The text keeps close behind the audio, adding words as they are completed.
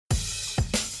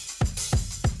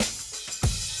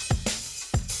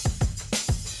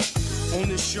On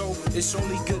this show, it's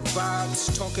only good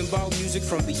vibes. Talking about music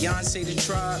from Beyonce to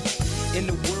Tribe. In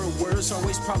the world where it's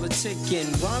always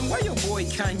politicking. Ron, why your boy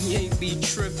Kanye be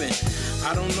tripping?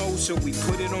 I don't know, so we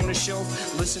put it on the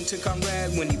shelf. Listen to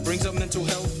Conrad when he brings up mental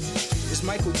health. Is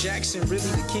Michael Jackson really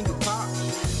the king of pop?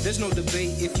 There's no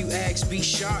debate if you ask, be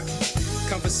shocked.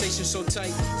 Conversation so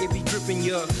tight, it be gripping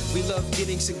ya. We love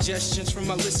getting suggestions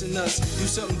from our listeners. Do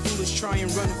something foolish, try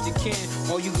and run if you can.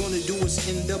 All you gonna do is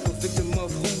end up a victim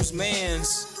of Who's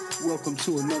Mans. Welcome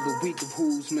to another week of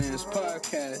Who's Mans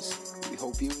podcast. We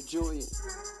hope you enjoy it.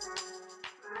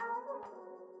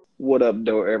 What up,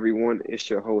 though, everyone? It's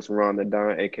your host, Ron the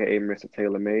Don, a.k.a. Mr.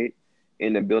 Taylor Made.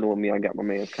 In the building with me, I got my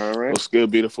man, Conrad. What's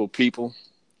good, beautiful people?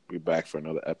 We're back for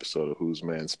another episode of Who's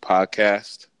Mans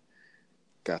podcast.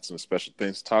 Got some special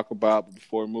things to talk about, but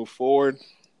before we move forward,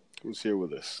 who's here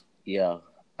with us? Yeah,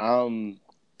 I'm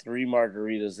 3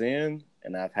 margaritas in,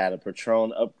 and I've had a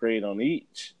Patron upgrade on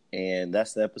each, and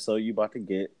that's the episode you about to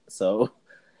get. So,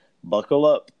 buckle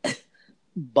up.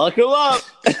 Buckle up.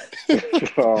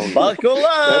 Buckle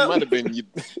up. That might have been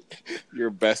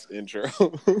your best intro.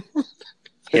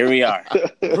 Here we are.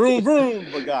 Vroom, vroom,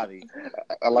 Bugatti.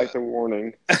 I like the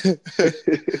warning.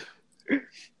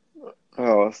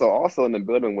 Oh, so also in the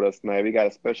building with us tonight, we got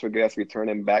a special guest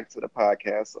returning back to the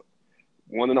podcast.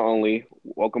 One and only,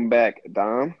 welcome back,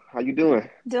 Dom. How you doing?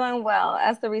 Doing well.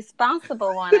 As the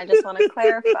responsible one, I just want to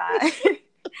clarify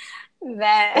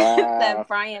that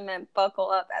Brian meant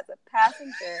buckle up as a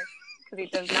passenger because he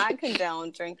does not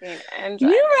condone drinking and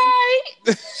driving. You're right.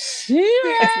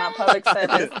 That's my public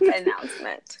service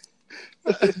announcement.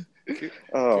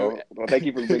 Oh, well, thank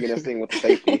you for bringing us in with the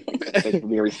safety. Thank you for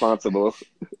being responsible.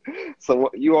 So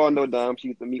you all know Dom.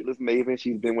 She's the meatless maven.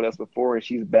 She's been with us before, and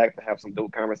she's back to have some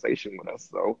dope conversation with us.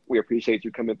 So we appreciate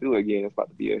you coming through again. It's about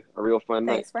to be a real fun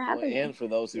night. Thanks for having me. And for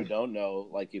those who don't know,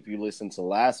 like if you listened to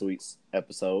last week's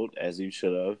episode, as you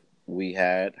should have, we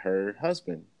had her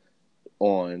husband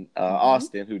on,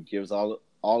 Austin, who gives all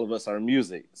of us our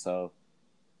music. So,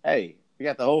 hey, we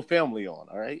got the whole family on,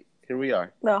 all right? Here we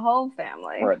are. The whole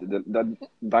family. All right, the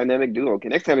dynamic duo. Okay,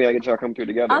 next time we gotta get y'all come through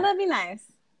together. Oh, that'd be nice.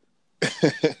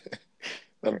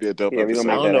 That'd be a dope Yeah, we episode.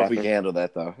 gonna I make don't know that if we happen. can handle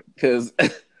that, though, because...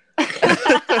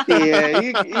 Yeah,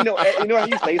 you know how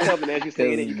you say something as you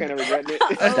say it and you kind of regret it.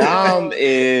 Dom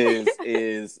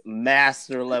is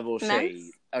master level shade,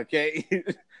 Nice. okay?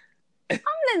 I'm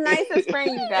the nicest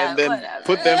friend you got. And then Whatever.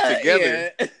 put them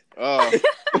together. Yeah. Oh,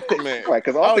 man. Right,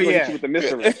 because also yeah. hit you with the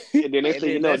mystery, and then they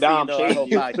say, And Dom then next thing you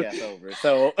know, our whole changed you. podcast over.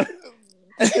 So,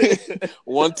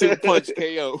 1-2 punch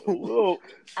KO. whoa.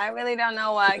 I really don't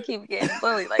know why I keep getting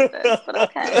bullied like this, but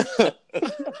okay.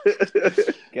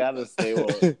 Gotta stay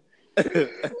woke.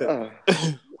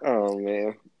 Oh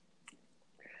man!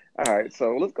 All right,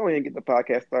 so let's go ahead and get the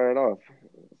podcast started off.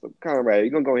 So, Conrad, you're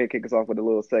gonna go ahead and kick us off with a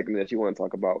little segment that you want to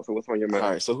talk about. So, what's on your mind?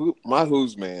 All right, so my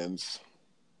Who's Mans,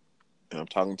 and I'm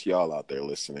talking to y'all out there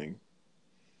listening,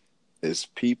 is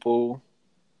people.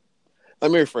 Let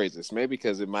me rephrase this, maybe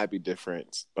because it might be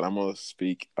different, but I'm going to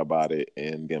speak about it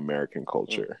in the American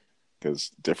culture because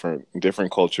different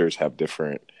cultures have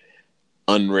different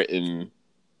unwritten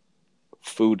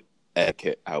food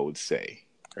etiquette, I would say,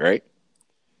 right?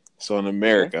 So in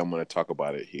America, I'm going to talk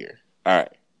about it here. All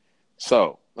right.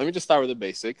 So let me just start with the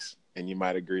basics, and you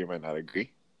might agree, you might not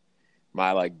agree.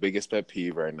 My biggest pet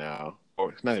peeve right now,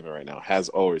 or not even right now, has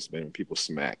always been when people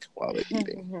smack while they're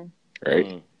eating,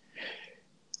 right?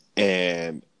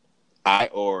 And I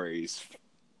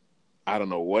don't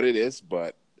know what it is,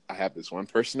 but I have this one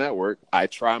person at work. I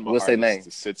try my What's their hardest name?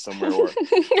 to sit somewhere where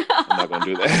I'm not gonna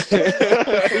do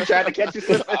that. You tried to catch you.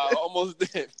 I almost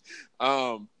did.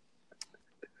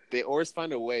 They always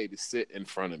find a way to sit in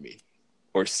front of me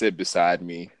or sit beside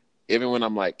me, even when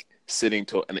I'm sitting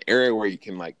to an area where you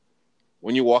can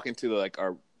when you walk into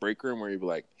our break room where you be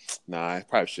like, nah, I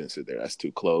probably shouldn't sit there. That's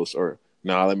too close. Or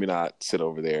nah, let me not sit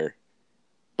over there.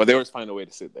 But they always find a way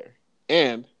to sit there.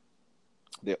 And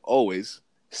they always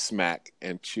smack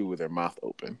and chew with their mouth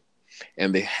open.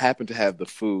 And they happen to have the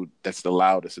food that's the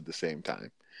loudest at the same time.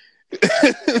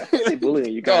 They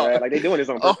bullying you, Conrad. They doing this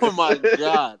on purpose. Oh, my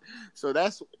God. So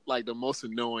that's the most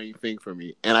annoying thing for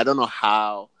me. And I don't know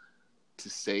how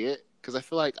to say it because I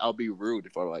feel like I'll be rude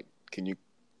if I'm can you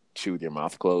chew with your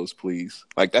mouth closed, please?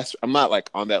 I'm not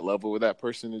on that level with that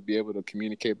person to be able to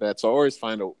communicate that. So I always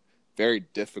find it very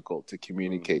difficult to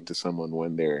communicate to someone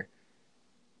when they're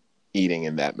eating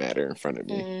in that manner in front of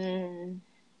me.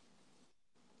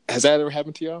 Has that ever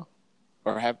happened to y'all?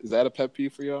 Or is that a pet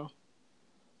peeve for y'all?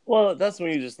 Well, that's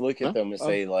when you just look at them and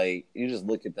say, you just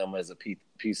look at them as a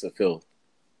piece of filth.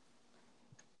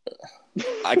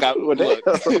 I got look,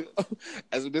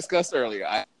 as we discussed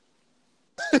earlier.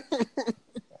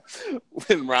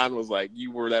 when Ron was like,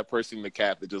 you were that person in the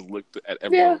cab that just looked at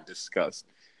everyone with disgust.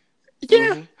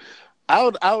 Yeah.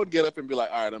 Mm-hmm. I would get up and be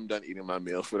like, all right, I'm done eating my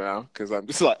meal for now, because I'm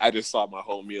just like, I just saw my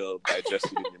whole meal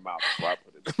digested in your mouth before I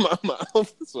put it in my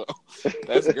mouth. So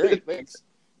that's great. Thanks.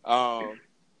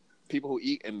 People who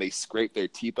eat and they scrape their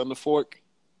teeth on the fork,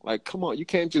 like, come on, you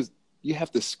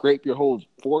have to scrape your whole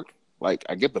fork. Like,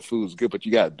 I get the food's good, but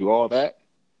you got to do all that.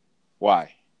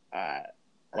 Why?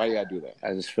 Why you got to do that?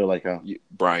 I just feel like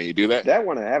Brian, you do that? That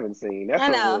one I haven't seen. That's a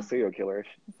little serial killer. It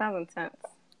sounds intense.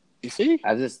 You see?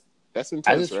 That's intense.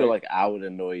 I just feel like I would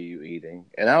annoy you eating,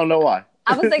 and I don't know why.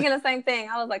 I was thinking the same thing.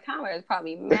 I was like, Conrad is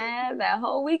probably mad that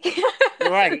whole weekend.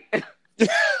 Right.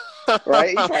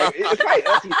 Right? It's probably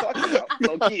us he's talking about.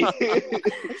 Low-key.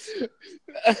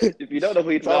 If you don't know who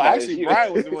he's talking about, actually,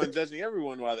 Brian was the one judging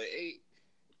everyone while they ate.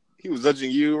 He was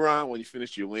judging you, Ron, when you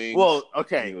finished your wings. Well,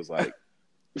 okay. And he was like,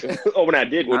 "Oh, when I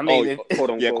did, I mean,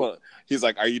 quote unquote." Yeah, he's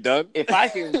like, "Are you done?" If I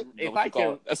can,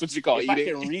 that's what you call eating.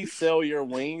 If I can resell your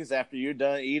wings after you're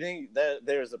done eating,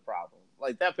 there's a problem.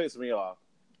 Like, that pissed me off.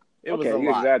 It was a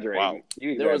you lot. exaggerating. Wow.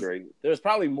 You exaggerating. There was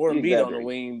probably more meat on the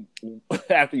wing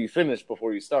after you finished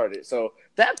before you started. So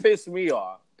that pissed me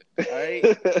off. All right.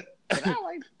 I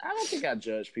don't think I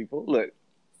judge people. Look.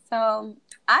 So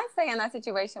I say in that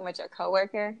situation with your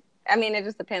coworker, I mean, it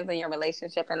just depends on your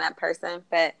relationship and that person,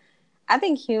 but I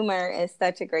think humor is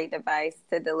such a great device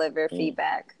to deliver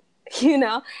feedback. You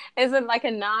know, is it like a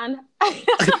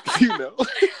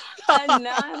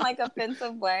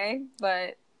offensive way,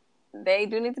 but they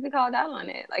do need to be called out on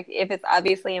it. Like, if it's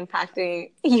obviously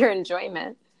impacting your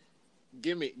enjoyment.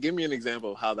 Give me an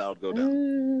example of how that would go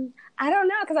down. I don't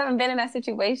know, because I haven't been in that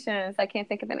situation, so I can't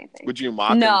think of anything. Would you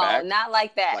mock him back? No, not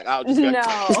like that. Like, I'll just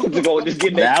just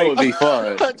get that would be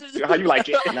fun. How you like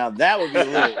it? Now that would be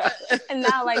lit.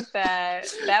 Not like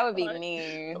that. That would be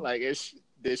mean. Like,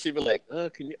 did she be like,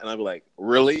 can you? And I'd be like,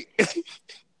 really?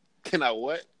 Can I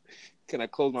what? Can I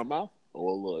close my mouth? Oh,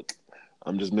 well, look,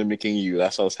 I'm just mimicking you.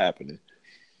 That's what's happening.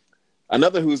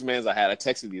 Another whose mans I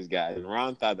texted these guys, and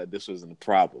Ron thought that this wasn't a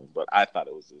problem, but I thought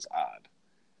it was just odd.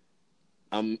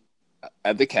 I'm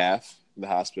at the CAF, the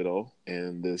hospital,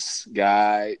 and this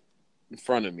guy in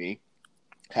front of me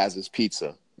has his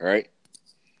pizza, right?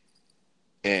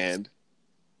 And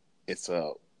it's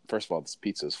first of all, this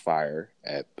pizza is fire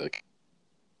at the.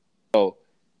 So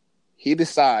he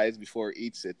decides before he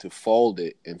eats it to fold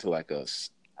it into like a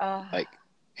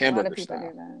hamburger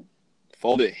style.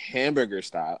 Fold it hamburger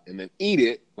style and then eat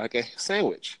it like a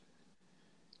sandwich.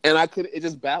 And it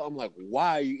just baffled. I'm like,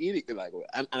 why are you eating it? Like,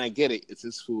 and I get it. It's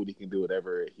his food. He can do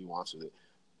whatever he wants with it.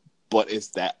 But it's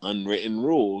that unwritten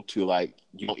rule to, like,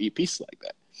 you don't eat pizza like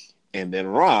that. And then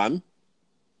Ron,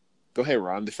 go ahead,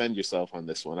 Ron, defend yourself on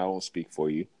this one. I won't speak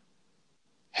for you.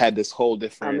 Had this whole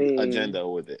different agenda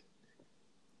with it.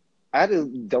 I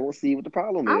just don't see what the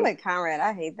problem is. I'm like Conrad.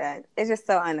 I hate that. It's just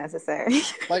so unnecessary.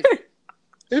 Like,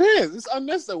 it is. It's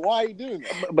unnecessary. Why are you doing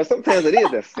that? But sometimes it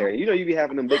is necessary. You know, you be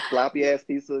having them big floppy ass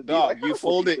pizzas. Dog, you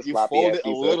fold it a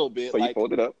little bit. So you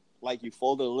fold it up. Like, you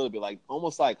fold it a little bit, like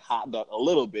almost like hot dog a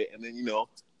little bit, and then, you know,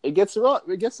 it gets it up.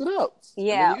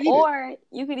 Yeah, or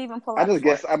you could even pull. I just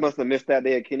guess I must have missed that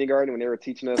day at kindergarten when they were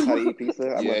teaching us how to eat pizza.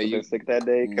 I must have been sick that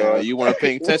day. No, you weren't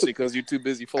paying attention because you're too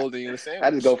busy folding your sandwich.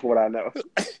 I just go for what I know.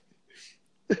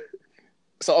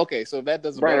 So if that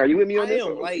doesn't. Brian, are you with me on this?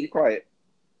 Or are you quiet?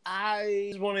 I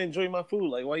just want to enjoy my food.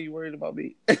 Like, why are you worried about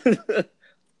me? Because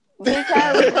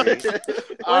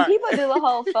when people do the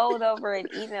whole fold over and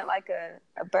eating it like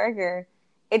a burger,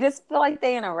 it just feel like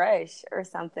they in a rush or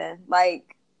something.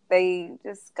 Like they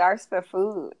just gasp for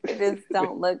food. It just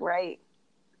don't look right.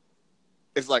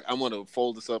 It's like, I'm gonna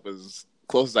fold this up as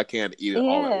close as I can to eat it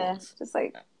all at once. Just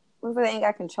like looks like they ain't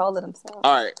got control of themselves.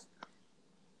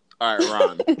 All right,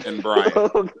 Ron and Brian.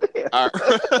 All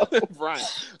right. Brian,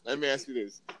 let me ask you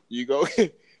this: you go,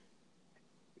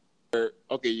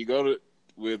 you go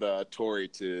with Tori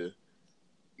to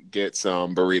get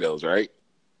some burritos, right?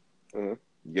 Mm-hmm.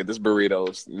 You get this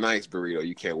burrito, nice burrito.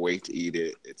 You can't wait to eat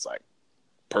it. It's like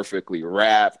perfectly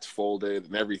wrapped, folded,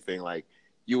 and everything. Like,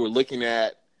 you were looking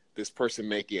at this person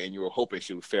make it, and you were hoping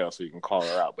she would fail so you can call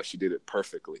her out, but she did it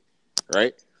perfectly,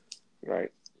 right?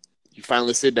 Right. You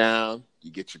finally sit down. You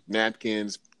get your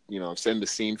napkins, send the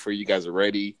scene for you guys are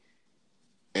ready.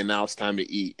 And now it's time to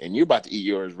eat. And you're about to eat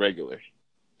yours regular.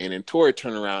 And then Tori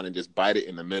turn around and just bite it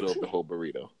in the middle of the whole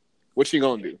burrito. What you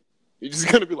gonna do? You're just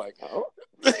gonna be like, oh.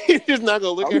 You're just not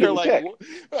gonna look at her like,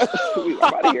 I'm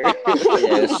out of here.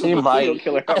 Yeah, she might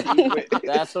kill her.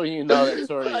 That's when you know that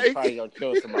Tori is probably gonna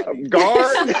kill somebody.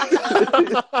 Guard.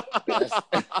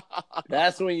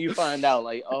 That's when you find out,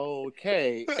 like,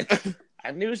 okay.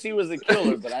 I knew she was a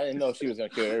killer, but I didn't know she was gonna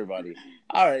kill everybody.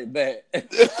 All right, bet.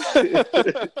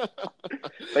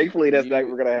 Thankfully, that's not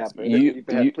what's gonna happen. You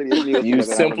You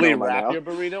simply wrap your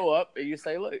burrito up and you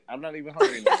say, "Look, I'm not even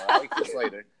hungry anymore. I'll eat this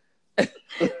later."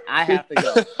 I have to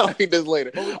go. I'll eat this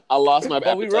later. I lost my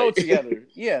appetite. But we rode together.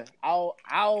 Yeah,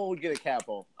 I'll get a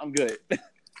capo. I'm good.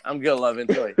 I'm good. Love,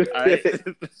 enjoy. All right.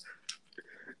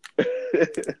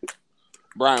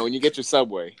 Brian, when you get your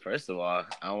Subway. First of all,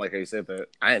 I don't like how you said that.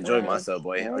 I enjoy my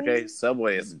Subway. Okay,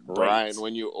 Subway is great. Brian,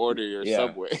 when you order your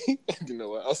Subway, you know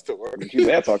what else to order? You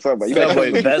better talk Subway. You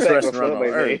Subway, best restaurant on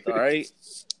earth. All right.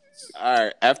 All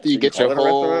right. After you get your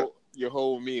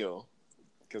whole meal,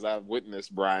 because I've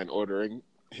witnessed Brian ordering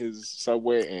his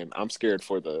Subway, and I'm scared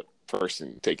for the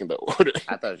person taking the order.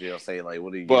 I thought you were gonna say like,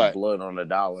 "What do you get? Blood on a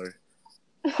dollar?"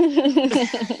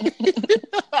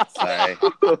 Sorry.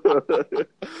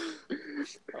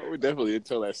 Oh, we definitely didn't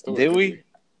tell that story. Did we?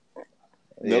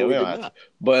 No, yeah, we did not.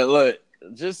 But look,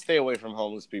 just stay away from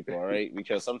homeless people, all right?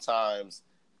 Because sometimes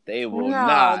they will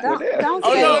not. Don't say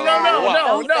no.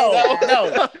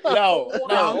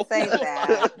 Don't say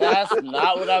that. That's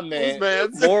not what I meant.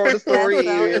 Moral of the story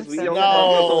is we don't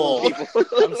know people.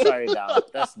 I'm sorry, Dom.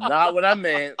 That's not what I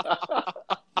meant.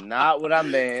 Not what I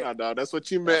meant. No, that's what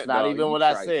you meant. That's not even what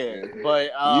I said. Man.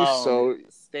 But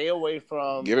stay away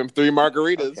from. Give him 3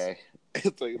 margaritas. Okay.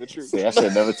 Tell you the truth. See, I should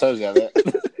have never told you that.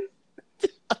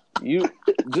 You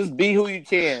just be who you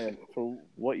can for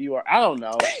what you are. I don't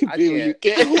know. Be who you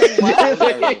can.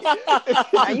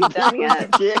 Are you done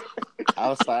yet?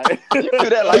 I'm sorry. You do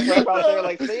that like rap out there,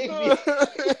 like save me.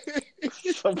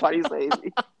 Somebody save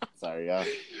me. Sorry, y'all.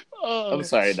 I'm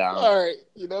sorry, Dom. All right.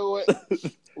 You know what?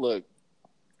 Look,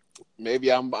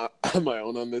 maybe I'm my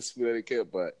own on this food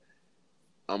etiquette, but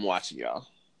I'm watching y'all.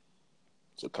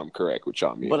 So come correct with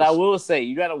y'all. But I will say,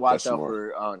 you got to watch out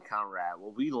for Conrad.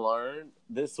 What we learned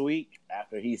this week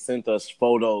after he sent us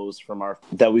photos from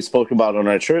that we spoke about on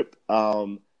our trip,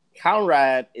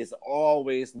 Conrad is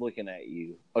always looking at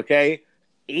you. Okay,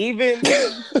 even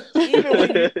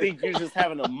when you think you're just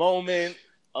having a moment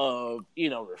of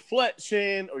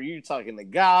reflection, or you talking to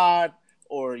God,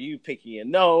 or you picking your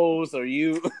nose, or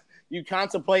you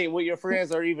contemplating with your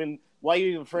friends, or even. Why are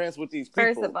you even friends with these people?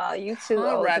 First of all, you too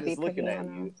old to be looking at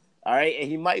you. All right, and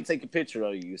he might take a picture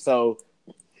of you. So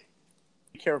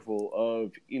be careful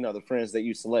of the friends that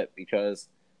you select, because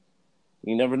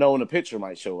you never know when a picture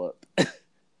might show up,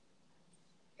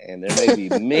 and there may be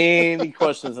many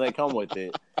questions that come with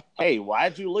it. Hey,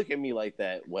 why'd you look at me like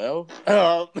that? Well,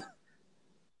 I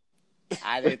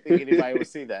didn't think anybody would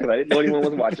see that. I didn't know anyone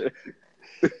was watching.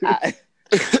 I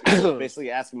was basically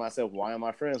asking myself, why am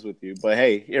I friends with you? But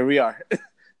hey, here we are.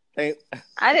 I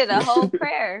did a whole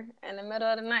prayer in the middle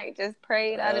of the night. Just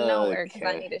prayed out of nowhere because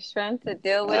I needed strength to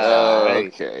deal with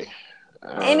it. Okay.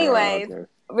 Anyways,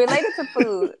 related to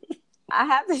food, I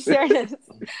have to share this.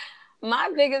 My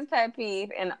biggest pet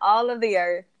peeve in all of the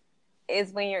earth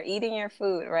is when you're eating your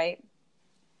food, right?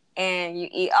 And you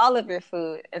eat all of your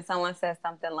food and someone says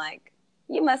something like,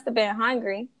 "You must have been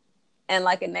hungry," in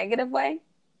like a negative way.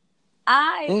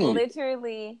 I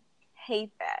literally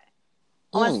hate that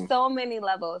on so many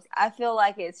levels. I feel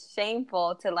like it's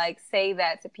shameful to say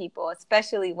that to people,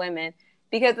 especially women,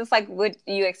 because it's like, would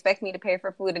you expect me to pay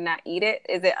for food and not eat it?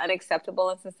 Is it unacceptable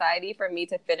in society for me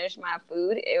to finish my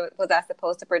food? Was I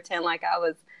supposed to pretend like I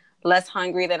was less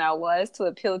hungry than I was to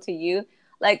appeal to you?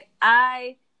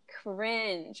 I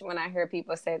cringe when I hear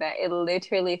people say that. It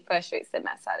literally frustrates the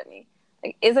mess out of me.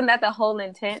 Isn't that the whole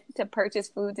intent, to purchase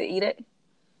food to eat it?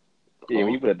 Yeah,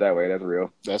 when you put it that way, that's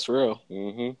real. That's real.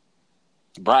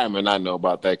 Mm-hmm. Brian may not know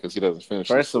about that because he doesn't finish.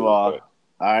 First of all,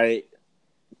 I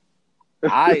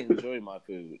enjoy my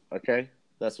food. Okay,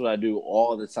 that's what I do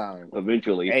all the time.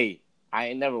 Eventually, hey, I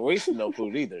ain't never wasted no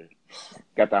food either.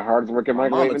 Got the hardest working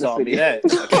microwave in the city. That,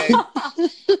 okay,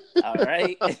 all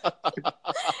right.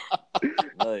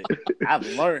 Look, I've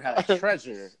learned how to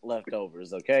treasure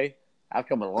leftovers. Okay, I've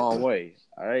come a long way.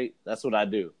 All right, that's what I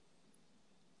do.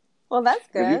 Well, that's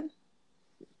good.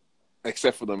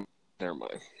 Except for them. Never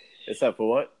mind. Except for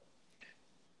what?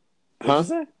 Huh?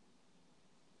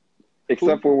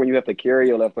 Except for when you have to carry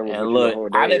your leftovers. And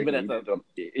look, I didn't been at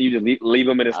you just leave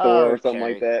them in the store or something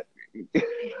like that.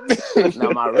 Now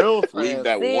my real friends.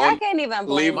 I can't even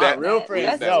blame my real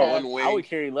friends. That one wing. I would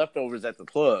carry leftovers at the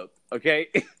club. Okay.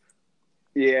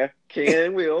 Yeah, can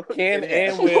and will.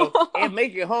 And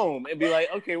make it home and be like,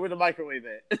 okay, where the microwave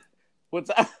at?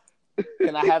 What's up?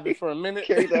 Can I have it for a minute?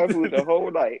 Carry that food the whole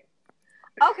night.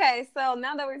 Okay, so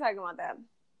now that we're talking about that,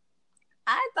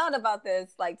 I thought about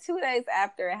this 2 days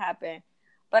after it happened,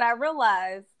 but I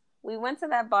realized we went to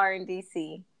that bar in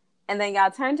DC, and then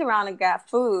y'all turned around and got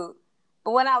food,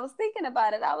 But when I was thinking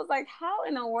about it, I was like, how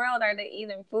in the world are they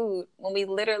eating food when we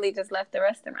literally just left the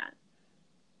restaurant?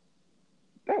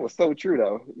 That was so true,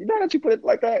 though. You know that you put it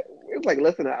like that? It was like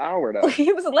less than an hour, though.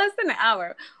 It was less than an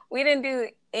hour. We didn't do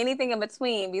anything in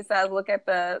between besides look at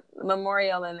the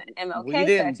memorial and the MLK We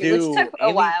didn't statue, do which took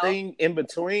a while. anything in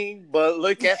between, but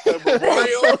look at the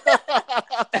memorial.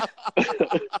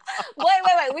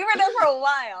 Wait. We were there for a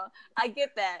while. I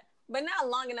get that. But not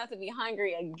long enough to be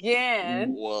hungry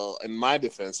again. Well, in my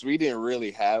defense, we didn't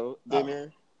really have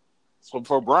dinner. So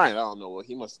for Brian, I don't know what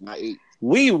he must not eat.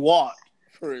 We walked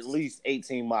for at least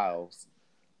 18 miles.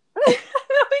 We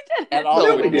didn't. At all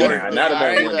No, of we the didn't. Not about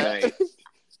Right. one night.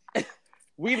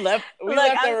 We left Look,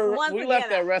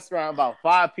 that restaurant about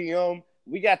 5 p.m.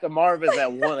 We got to Marvin's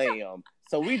at 1 a.m.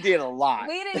 So we did a lot.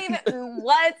 We didn't even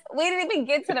We didn't even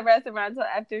get to the restaurant until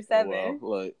after 7. Well,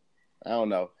 look, I don't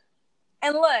know.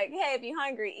 And look, hey, if you're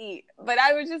hungry, eat. But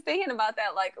I was just thinking about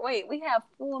that, like, wait, we have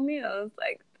full meals.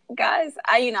 Like, guys,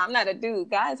 I'm not a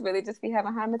dude. Guys really just be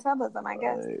having high metabolism, I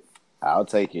guess. I'll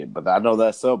take it. But I know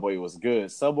that Subway was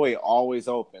good. Subway always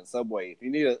open. Subway, if you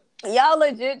need a... Y'all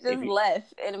legit just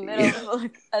left in the middle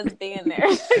of us being there.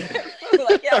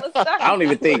 Like, yeah, let's start. I don't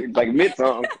even think... Like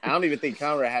mid-song. I don't even think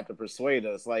Conrad had to persuade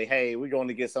us. Like, hey, we're going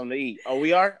to get something to eat. Oh,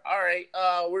 we are? All right.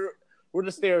 Where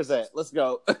the stairs at? Let's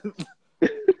go.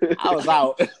 I was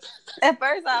out. At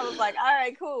first, I was like, all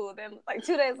right, cool. Then, like,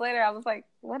 2 days later, I was like,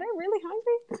 were they really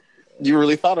hungry? You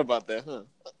really thought about that, huh?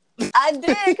 I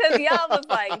did, because y'all was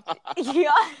like,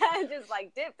 y'all had just,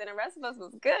 like, dipped, and the rest of us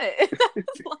was good.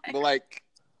 But like,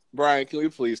 Brian, can we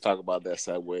please talk about that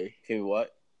Subway Can we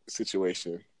what?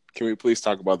 situation? Can we please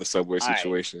talk about the Subway All right.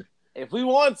 situation? If we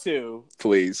want to,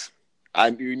 Please.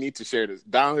 You need to share this.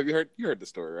 Don, have you heard the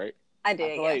story, right? I I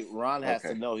did, feel yes. like Ron has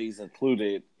Okay. to know he's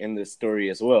included in this story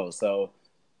as well. So How was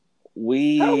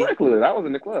we, I included? I was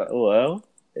in the club. well,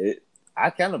 I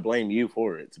kind of blame you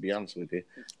for it, to be honest with you.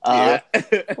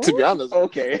 To be honest,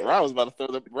 Okay. Ron was about to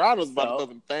throw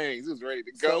them things. He was ready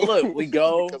to go. So look, we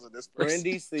go. because of this We're in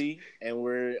person. DC and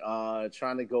we're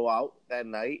trying to go out that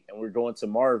night, and we're going to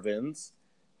Marvin's.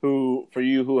 Who, for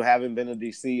you who haven't been to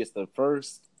DC, it's the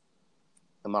first.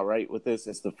 Am I right with this?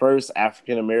 It's the first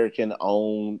African American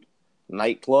owned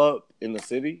nightclub in the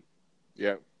city.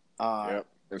 Yep. Yep.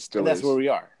 It still And that's is. where we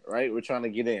are, right? We're trying to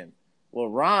get in. Well,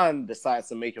 Ron decides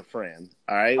to make a friend.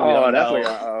 All right. Oh, that's what.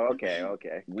 Oh,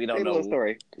 okay. We Tell don't me a know little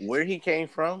story. where he came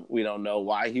from. We don't know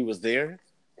why he was there.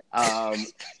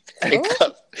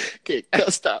 Get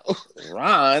cussed out.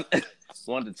 Ron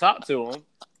wanted to talk to him.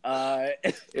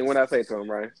 And when I say to him,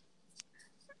 right?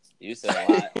 You said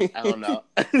a lot. I don't know.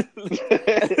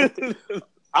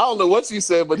 I don't know what you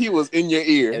said, but he was in your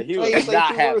ear. And he I was ain't say not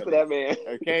 2 words having to it. that man.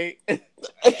 Okay.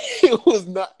 It was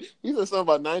not. He said something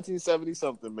about 1970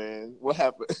 something, man. What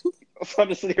happened? So I'm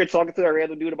just sitting here talking to a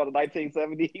random dude about the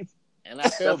 1970s. And I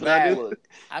feel That's what I bad. do.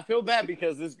 I feel bad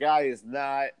because this guy is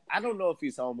not. I don't know if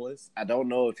he's homeless. I don't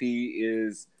know if he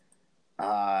is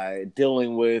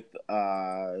dealing with.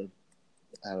 I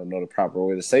don't know the proper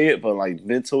way to say it, but like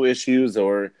mental issues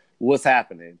or what's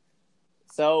happening.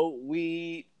 So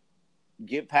we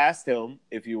get past him,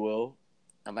 if you will.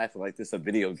 I'm acting like this is a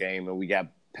video game, and we got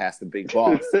past the big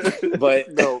boss.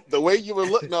 But No, the way you were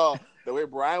looking, the way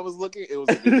Brian was looking, it was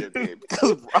a video game.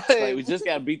 Because Brian, like, we just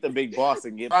got to beat the big boss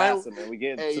and get Brian- past him, and we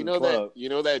get hey, to you the know club.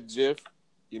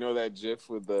 that GIF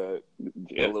with the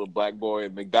little black boy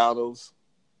at McDonald's.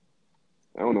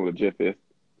 I don't know what a GIF is.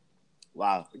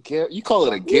 Wow, You call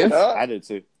it a GIF? Yeah. I did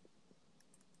too.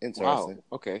 Wow. Interesting.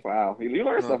 Okay. Wow. You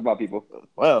learn stuff about people.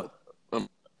 Well,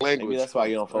 Language. maybe that's why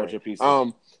you don't fold your piece.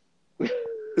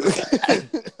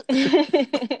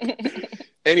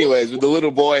 Anyways, with the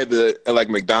little boy at like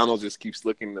McDonald's just keeps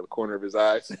looking in the corner of his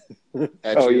eyes.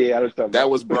 At Oh, you. yeah. I understand. That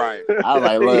was Brian. I was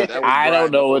like, look, That was I Brian don't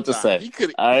the know whole what to time. say.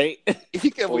 All right. He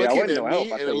kept Oh, yeah, I looking wouldn't at know help,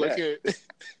 me I and tell you looking.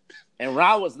 And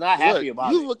Ron was not happy Look,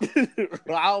 about you it. look-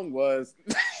 Ron was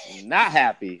not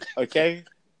happy. Okay.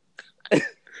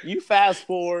 You fast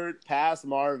forward past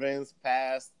Marvin's,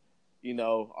 past,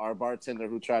 our bartender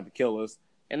who tried to kill us.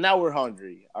 And now we're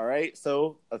hungry. All right.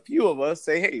 So a few of us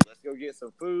say, hey, let's go get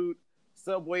some food.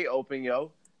 Subway open,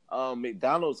 yo.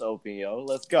 McDonald's open, yo.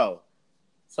 Let's go.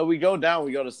 So we go down.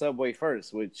 We go to Subway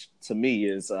first, which to me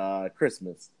is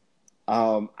Christmas.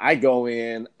 I go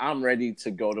in. I'm ready to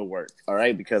go to work. All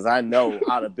right. Because I know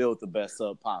how to build the best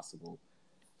sub possible.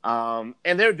 And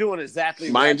they're doing exactly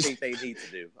what I think they need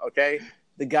to do. Okay.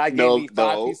 The guy gave me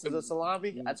 5 pieces of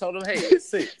salami. I told him, hey, it's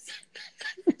 6.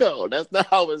 No, that's not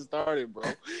how it started, bro.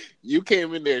 You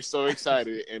came in there so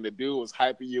excited, and the dude was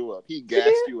hyping you up. He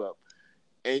gassed you up.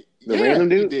 And The random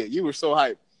dude? You did. You were so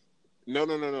hyped.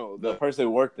 No. The person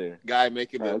who worked there. Guy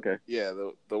making the okay.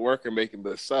 the worker making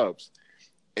the subs.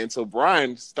 And so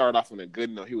Brian started off on a good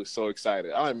note. He was so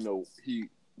excited. I don't even know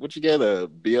what you get, a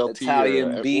BLT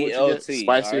Italian or BLT.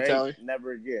 Spicy right? Italian?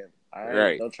 Never again. All right.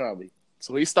 Right. Don't try me.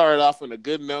 So he started off on a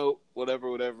good note,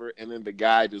 whatever, and then the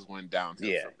guy just went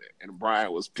downhill from there. And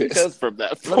Brian was pissed Because from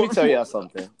that. Let me tell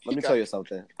you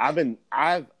something.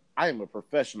 I am a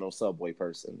professional Subway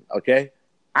person, okay?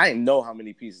 I know how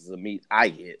many pieces of meat I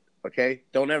get, okay?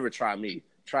 Don't ever try me.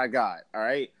 Try God, all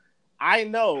right? I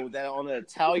know that on an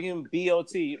Italian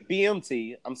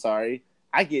BMT, I'm sorry,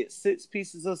 I get 6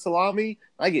 pieces of salami,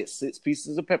 I get 6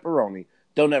 pieces of pepperoni.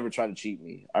 Don't ever try to cheat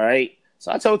me, all right?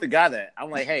 So I told the guy that.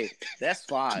 I'm like, hey, that's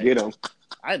 5. Get him.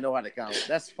 I know how to count.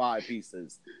 That's 5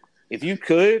 pieces. If you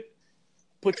could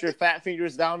put your fat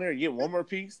fingers down there and get one more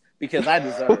piece, because I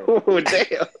deserve it. Oh,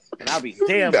 damn. And I'll be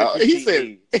damned No, if you he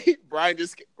cheat said me. Brian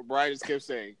just kept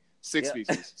saying 6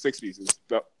 pieces. 6 pieces.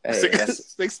 No, Hey,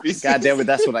 6 pieces. God damn it,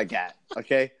 that's what I got.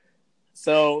 Okay.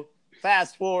 So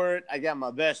fast forward, I got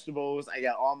my vegetables, I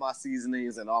got all my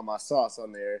seasonings and all my sauce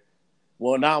on there.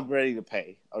 Well, now I'm ready to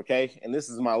pay. Okay. And this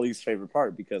is my least favorite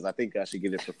part because I think I should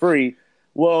get it for free.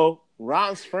 Well,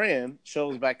 Ron's friend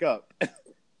shows back up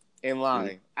in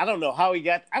line. I don't know how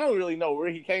I don't really know where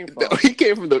he came from. No, he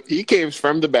came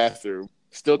from the bathroom.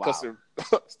 Still Wow. cussing,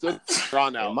 still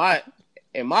drawn out.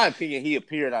 In my opinion, he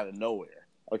appeared out of nowhere.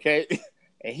 Okay.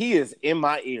 And he is in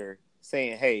my ear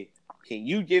saying, hey, can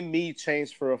you give me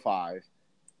change for a 5?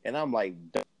 And I'm like,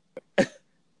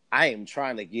 I am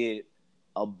trying to get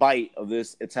a bite of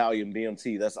this Italian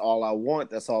BMT. That's all I want.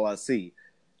 That's all I see.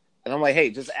 And I'm like, hey,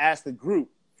 just ask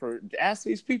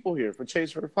these people here for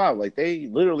change for a 5. Like, they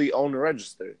literally own the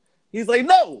register. He's like,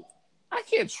 no, I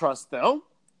can't trust them.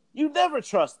 You never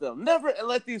trust them. Never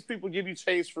let these people give you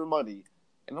change for money.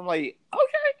 And I'm like,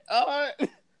 okay,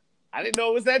 I didn't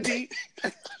know it was that deep.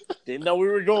 Didn't know we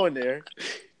were going there.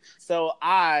 So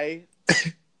I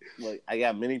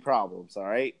got many problems, all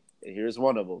right? And here's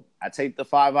one of them. I take the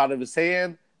 5 out of his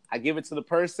hand. I give it to the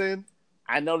person.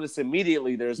 I notice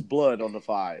immediately there's blood on the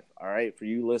 5, all right? For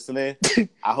you listening,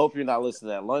 I hope you're not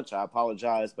listening at lunch. I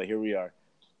apologize, but here we are.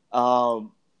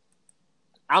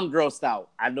 I'm grossed out.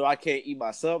 I know I can't eat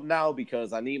my sub now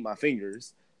because I need my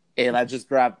fingers. And I just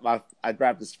grabbed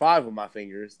this 5 with my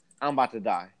fingers. I'm about to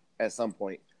die at some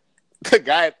point. The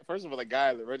guy at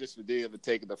the register didn't even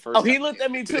take it the first. Oh, he time. looked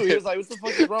at me too. He was like, "What the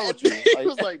fuck is wrong with you?" He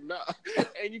was like, "No,"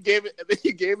 and you gave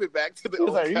it back to the. He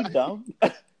was like, "Are guy. you dumb?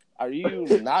 Are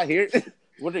you not here?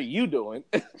 What are you doing?"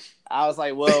 I was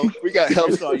like, "Well, We got help."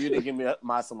 First of all, you didn't give me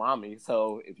my salami,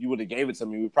 so if you would have gave it to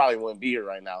me, we probably wouldn't be here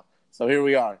right now. So here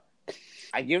we are.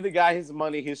 I give the guy his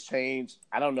money, his change.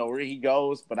 I don't know where he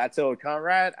goes, but I tell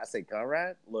Conrad, I say,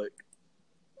 Conrad, look,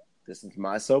 this is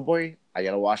my Subway. I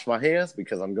got to wash my hands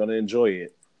because I'm going to enjoy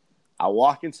it. I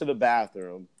walk into the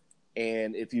bathroom,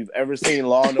 and if you've ever seen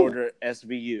Law & Order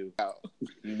SVU, you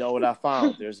know what I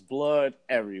found. There's blood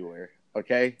everywhere,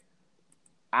 okay?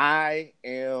 I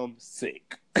am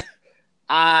sick.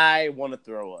 I want to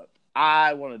throw up.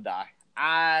 I want to die.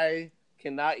 I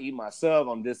cannot eat my sub.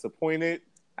 I'm disappointed.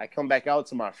 I come back out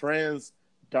to my friends.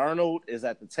 Darnold is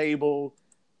at the table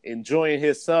enjoying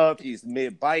his sub. He's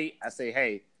mid-bite. I say,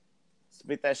 hey,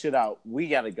 spit that shit out. We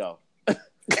got to go.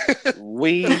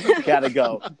 We got to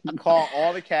go. Call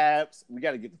all the cabs. We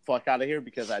got to get the fuck out of here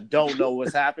because I don't know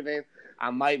what's happening.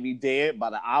 I might be dead by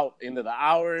the end of the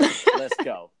hour. Let's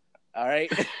go. All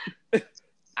right?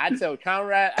 I tell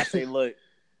Conrad, I say, look,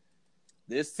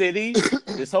 this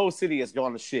whole city has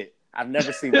gone to shit. I've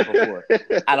never seen it before.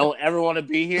 I don't ever want to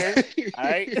be here. All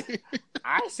right?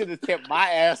 I should have kept my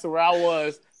ass where I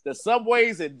was. The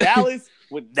subways in Dallas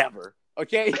would never.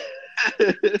 Okay?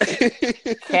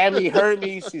 Cammy heard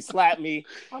me. She slapped me.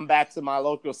 I'm back to my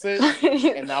local sense.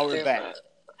 And now we're back.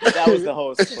 That was the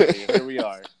whole story. Here we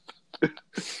are.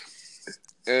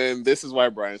 And this is why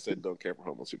Brian said don't care for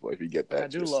homeless people if you get that. I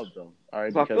do love them. All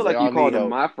right, So I because feel like they all you called need him help.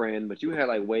 my friend, but you had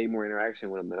like way more interaction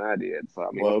with him than I did. So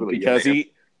I mean, Well, really, because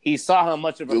he saw how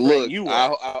much of a Look, friend you were.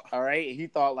 All right, he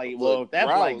thought like, well, if that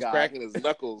Ron black was guy. cracking his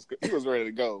knuckles. He was ready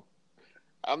to go.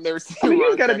 I've never seen. I mean, you Ron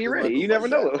just gotta crack be his ready. You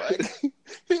knuckles never like know. that. Like,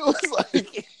 he was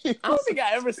like, I don't think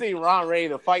I ever seen Ron ready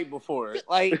to fight before.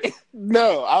 Like,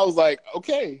 no. I was like,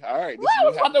 okay, all right. This I is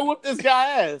was what about to happened. whoop this guy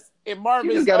ass in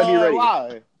Marvin's just gotta be ready.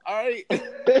 live. All right,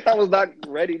 I was not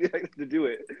ready to do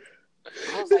it.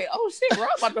 I was like, oh shit, Ron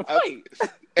about to fight.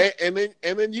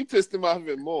 And then you pissed him off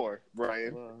even more,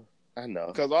 Brian. Well, I know.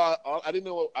 Because I didn't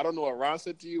know. I don't know what Ron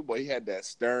said to you, but he had that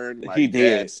stern, like, He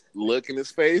did. that look in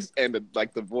his face, and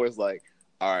the voice, like,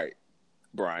 "All right,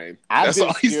 Brian." I've That's been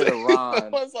all he scared said. of Ron. I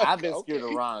was like, I've been scared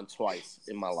okay. of Ron twice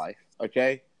in my life.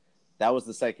 Okay, That was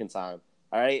the second time.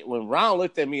 All right. When Ron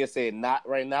looked at me and said, "Not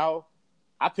right now,"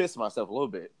 I pissed myself a little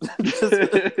bit. Just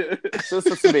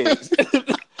a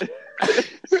smidge.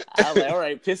 I was like, all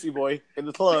right, pissy boy in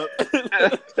the club.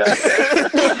 That's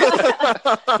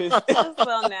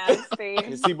so nasty.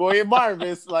 Pissy boy and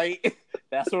Marvis, like,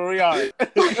 that's where we are.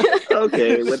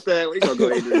 Okay, with that, we're going to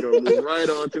go ahead and go move right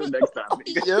on to the next topic.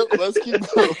 Yep, let's keep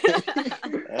going.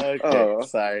 Okay,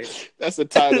 sorry. That's the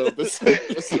title of this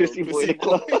Pissy boy in the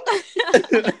club.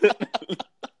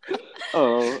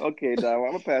 Oh, okay, Don. I'm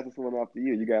going to pass this one off to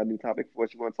you. You got a new topic for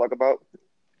what you want to talk about?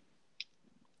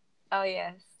 Oh,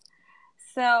 yes.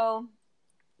 So,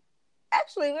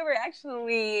 actually, we were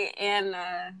in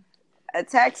a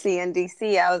taxi in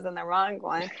D.C. I was in the wrong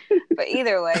one. But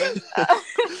either way.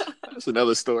 That's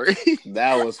another story.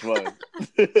 That was fun.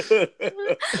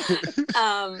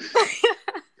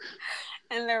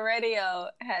 And the radio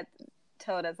had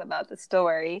told us about the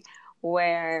story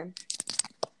where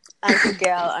Auntie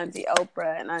Gail, Auntie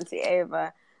Oprah, and Auntie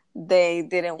Ava, they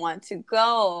didn't want to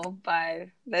go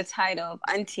by the title of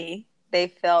Auntie. They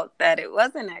felt that it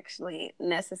wasn't actually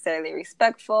necessarily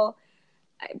respectful.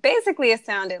 Basically, it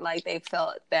sounded like they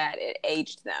felt that it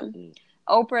aged them.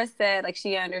 Oprah said, like,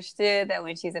 she understood that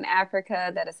when she's in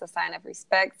Africa, that it's a sign of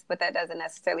respect, but that doesn't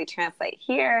necessarily translate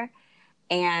here.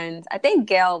 And I think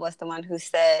Gail was the one who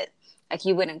said, like,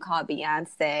 you wouldn't call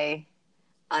Beyonce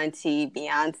Auntie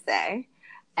Beyonce.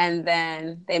 And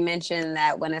then they mentioned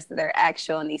that when it's their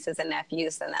actual nieces and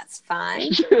nephews, then that's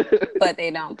fine. But they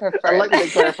don't prefer I like that they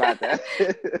clarified that.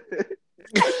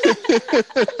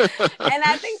 And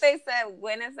I think they said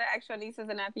when it's their actual nieces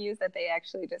and nephews that they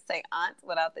actually just say aunt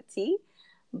without the T.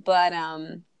 But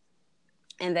and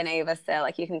then Ava said,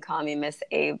 like, you can call me Miss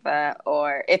Ava,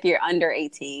 or if you're under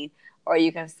 18, or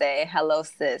you can say hello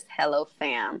sis, hello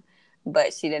fam.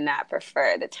 But she did not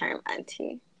prefer the term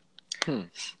auntie.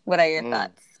 What are your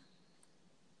thoughts?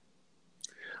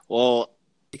 Well,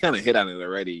 you kind of hit on it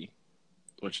already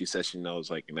when she said she knows,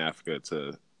 like, in Africa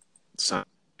to sign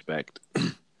respect.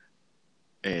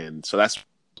 And so that's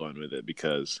going with it,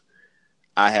 because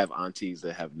I have aunties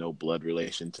that have no blood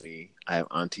relation to me. I have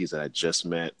aunties that I just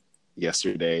met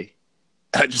yesterday.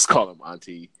 I just call them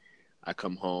auntie. I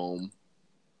come home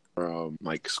from,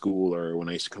 like, school, or when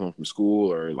I used to come home from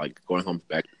school, or, like, going home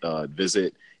back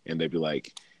visit, and they'd be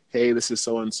like, hey, this is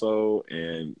so-and-so,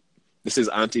 and this is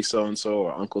auntie so-and-so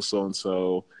or uncle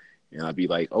so-and-so. And I'd be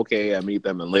like, okay, I meet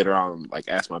them. And later on, like,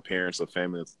 ask my parents or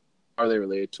family, are they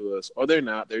related to us? Or they're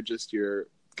not. They're just your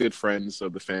good friends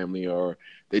of the family, or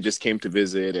they just came to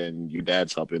visit and your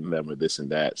dad's helping them or this and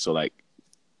that. So, like,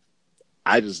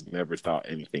 I just never thought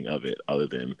anything of it other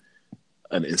than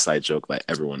an inside joke. Like,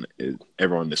 everyone in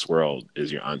this world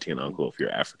is your auntie and uncle if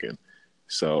you're African.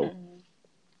 So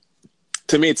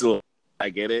to me, it's a little, I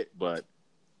get it, but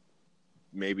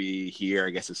maybe here,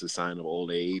 I guess it's a sign of old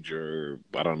age, or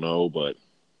I don't know, but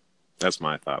that's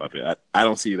my thought of it. I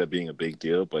don't see that being a big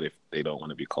deal, but if they don't want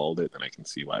to be called it, then I can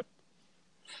see why.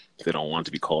 If they don't want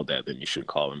to be called that, then you should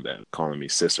call them that. Calling me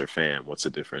sis or fam, what's the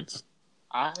difference?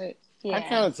 I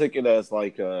kind of took it as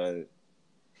like as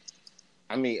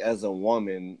a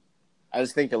woman, I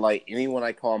just think of, like, anyone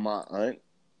I call my aunt,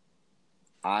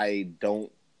 I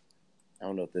don't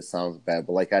know if this sounds bad,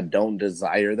 but, like, I don't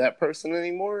desire that person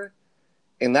anymore.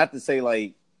 And not to say,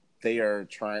 like, they are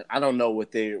trying, I don't know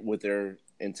what their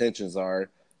intentions are,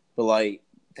 but, like,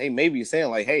 they may be saying,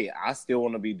 like, hey, I still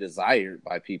want to be desired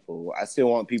by people. I still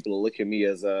want people to look at me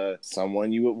as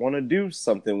someone you would want to do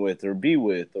something with, or be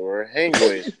with, or hang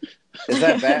with. Is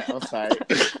that bad? I'm sorry.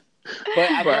 But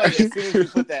I feel like as soon as you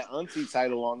put that auntie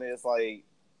title on it, it's like,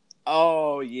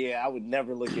 oh, yeah, I would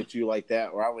never look at you like that,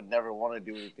 or I would never want to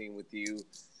do anything with you.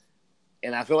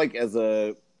 And I feel like as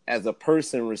a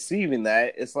person receiving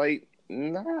that, it's like,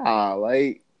 nah,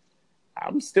 like,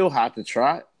 I'm still hot to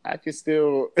trot. I can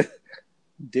still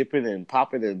dip it and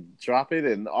pop it and drop it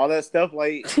and all that stuff.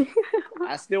 Like,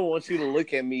 I still want you to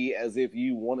look at me as if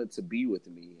you wanted to be with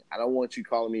me. I don't want you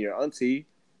calling me your auntie.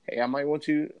 Hey, I might want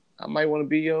to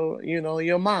be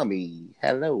your mommy.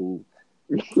 Hello.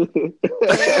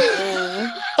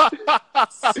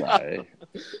 Sorry.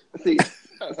 See,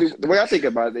 the way I think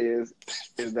about it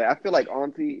is that I feel like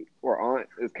auntie or aunt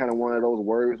is kind of one of those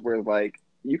words where it's like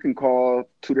you can call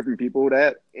two different people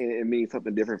that, and it means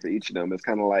something different for each of them. It's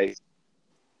kind of like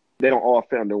they don't all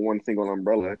fit under one single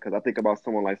umbrella. Because I think about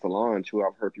someone like Solange, who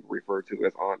I've heard people refer to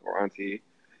as aunt or auntie,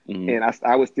 and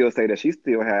I would still say that she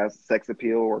still has sex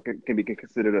appeal, or can be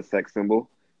considered a sex symbol.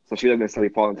 So she doesn't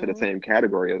necessarily fall into the same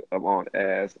category of aunt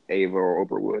as Ava or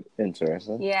Oprah would.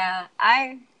 Interesting. Yeah,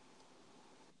 I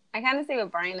kind of see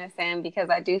what Brian is saying, because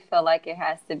I do feel like it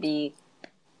has to be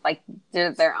like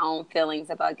their own feelings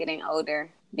about getting older.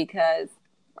 Because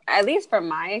at least from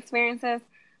my experiences,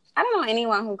 I don't know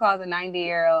anyone who calls a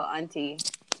 90-year-old auntie.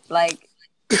 Like,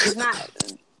 it's not,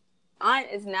 aunt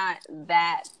is not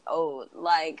that old.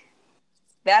 Like,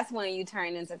 that's when you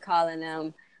turn into calling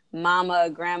them mama or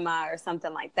grandma or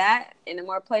something like that in a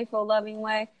more playful, loving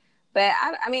way. But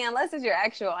I mean, unless it's your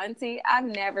actual auntie, I've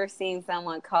never seen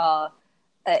someone call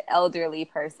an elderly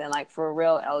person, like for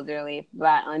real elderly,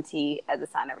 by auntie as a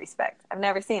sign of respect. I've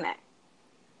never seen it.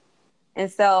 And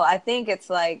so I think it's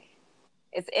like,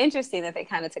 it's interesting that they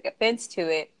kind of took offense to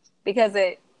it, because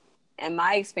it, in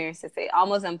my experiences, it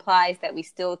almost implies that we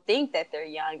still think that they're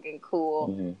young and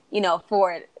cool,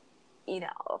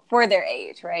 for their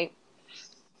age, right?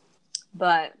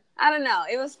 But I don't know.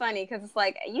 It was funny because it's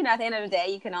like, at the end of the day,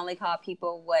 you can only call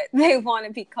people what they want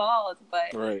to be called.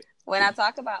 But when I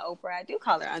talk about Oprah, I do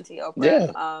call her Auntie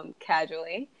Oprah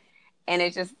casually. And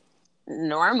it's just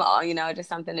normal, just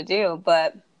something to do.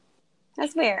 But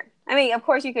that's weird. I mean, of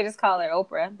course, you could just call her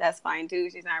Oprah. That's fine, too.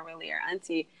 She's not really your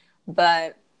auntie.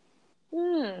 But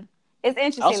it's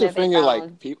interesting that they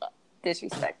found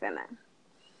disrespect in it.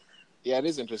 Yeah, it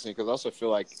is interesting because I also feel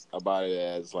like about it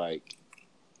as like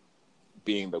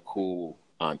being the cool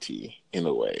auntie in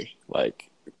a way. Like,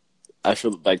 I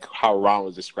feel like how Ron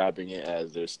was describing it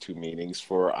as there's two meanings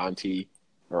for auntie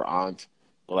or aunt.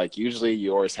 But like usually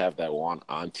you always have that one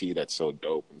auntie that's so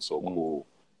dope and so cool.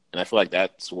 And I feel like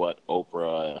that's what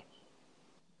Oprah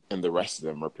and the rest of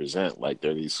them represent. Like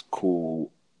they're these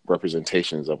cool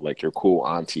representations of like your cool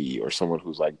auntie or someone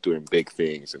who's like doing big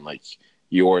things, and like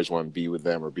you always want to be with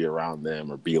them or be around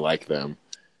them or be like them.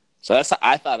 So that's how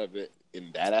I thought of it in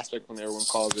that aspect when everyone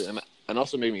calls it. And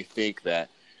also made me think that,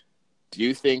 do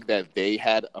you think that they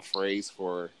had a phrase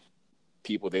for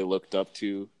people they looked up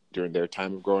to during their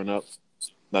time of growing up?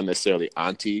 Not necessarily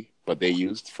auntie, but they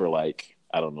used for like,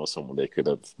 I don't know, someone they could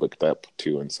have looked up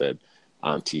to and said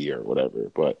auntie or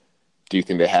whatever. But do you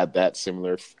think they had that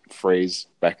similar phrase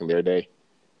back in their day?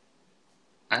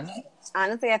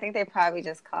 Honestly, I think they probably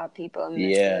just called people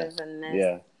Mrs. and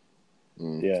Miss.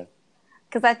 Yeah.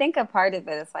 Because I think a part of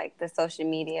it is like the social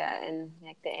media and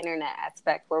like the internet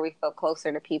aspect where we feel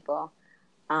closer to people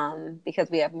because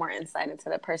we have more insight into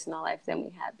their personal life than we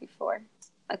had before.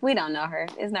 Like, we don't know her.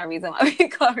 There's no reason why we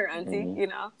call her auntie,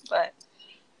 but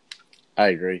I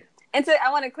agree. And so I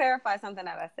want to clarify something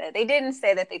that I said. They didn't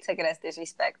say that they took it as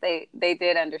disrespect. They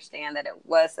did understand that it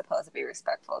was supposed to be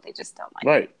respectful. They just don't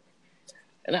like it.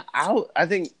 And I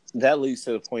think that leads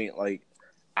to the point, like,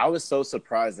 I was so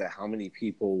surprised at how many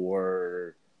people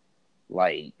were,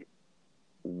 like,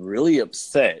 really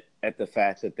upset at the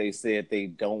fact that they said they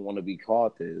don't want to be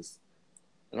called this.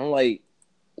 And I'm like,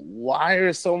 why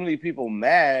are so many people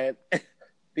mad?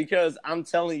 Because I'm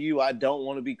telling you, I don't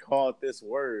want to be called this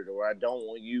word, or I don't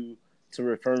want you to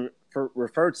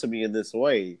refer to me in this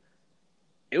way.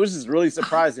 It was just really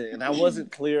surprising. And I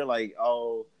wasn't clear, like,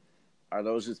 oh, are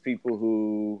those just people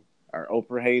who are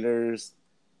Oprah haters?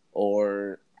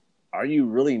 Or are you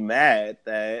really mad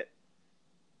that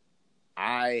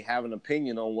I have an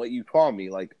opinion on what you call me?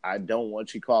 Like, I don't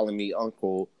want you calling me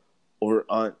uncle or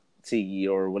auntie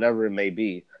or whatever it may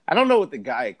be. I don't know what the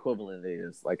guy equivalent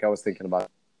is. Like, I was thinking about.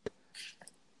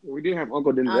 We did have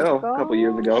Uncle Denzel a couple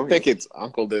years ago. I think it's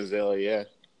Uncle Denzel, yeah.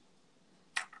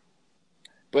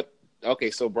 But, okay,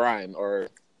 so Brian, or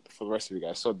for the rest of you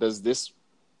guys, so does this,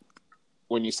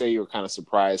 when you say you were kind of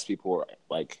surprised people were,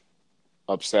 like,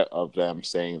 upset of them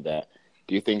saying that,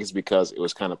 do you think it's because it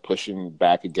was kind of pushing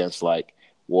back against, like,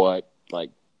 what, like,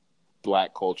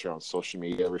 Black culture on social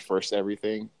media refers to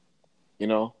everything? You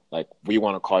know? Like, we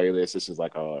want to call you this. This is,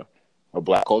 like, a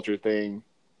Black culture thing.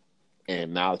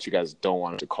 And now that you guys don't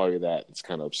want to call you that, it's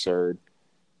kind of absurd.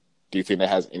 Do you think that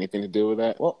has anything to do with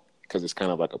that? Well, because it's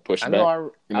kind of like a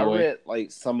pushback. I read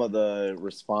like some of the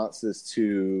responses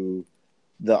to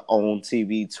the OWN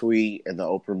TV tweet and the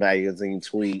Oprah Magazine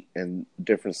tweet and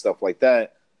different stuff like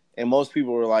that. And most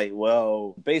people were like,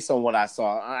 well, based on what I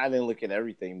saw, I didn't look at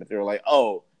everything, but they were like,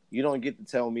 oh, you don't get to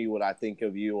tell me what I think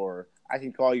of you, or I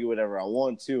can call you whatever I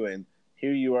want to. And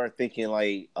here you are thinking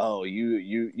like, oh,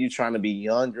 you trying to be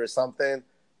young or something.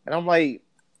 And I'm like,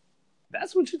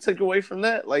 that's what you took away from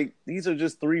that? Like, these are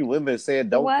just three women saying,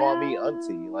 don't call me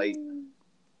auntie. Like,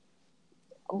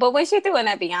 but when she threw in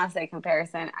that Beyonce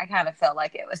comparison, I kind of felt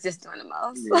like it was just doing the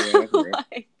most.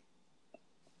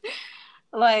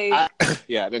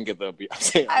 Yeah, I didn't get the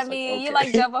Beyonce. I mean, okay. You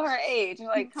like double her age. You're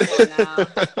like, come on now.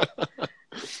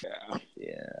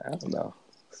 Yeah, I don't know.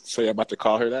 So you're about to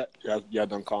call her that? Y'all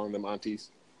done calling them aunties?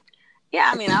 Yeah,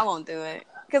 I mean, I won't do it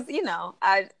because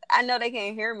I know they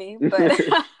can't hear me, but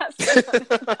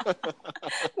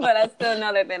but I still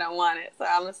know that they don't want it, so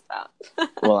I'm gonna stop.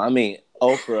 Well, I mean,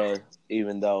 Oprah,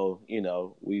 even though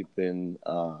we've been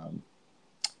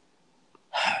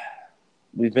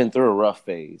through a rough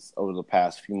phase over the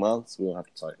past few months. We don't have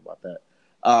to talk about that.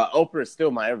 Oprah is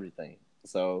still my everything,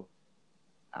 so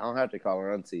I don't have to call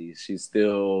her auntie. She's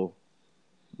still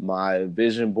my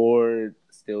vision board,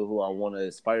 still who I want to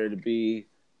aspire to be.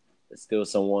 It's still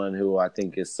someone who I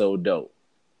think is so dope.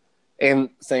 And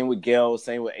same with Gail,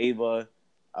 same with Ava.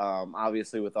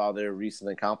 Obviously, with all their recent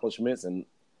accomplishments and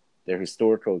their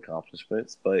historical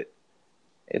accomplishments. But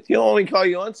if you only call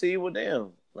you auntie, well,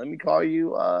 damn. Let me call you,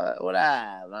 what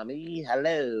up, mommy?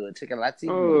 Hello, chicken latte.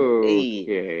 Okay.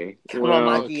 Hey, come on,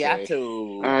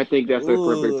 macchiato. I think that's a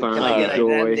perfect time can I get to a go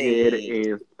grande? ahead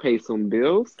and pay some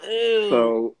bills. Ooh.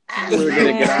 So we're going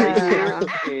to get out of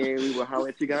here, and we will holler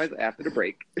at you guys after the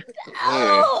break.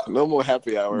 Man, no more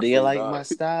happy hour. Do you like my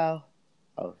style?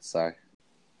 Oh, sorry.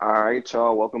 All right,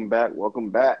 y'all. Welcome back. Welcome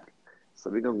back. So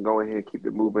we're going to go ahead and keep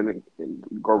it moving and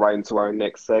go right into our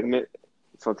next segment.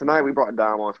 So tonight we brought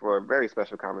Dom on for a very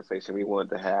special conversation we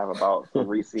wanted to have about some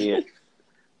recent,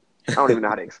 I don't even know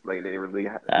how to explain it really.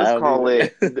 Let's call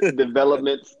it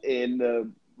developments in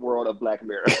the world of Black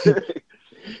Mirror.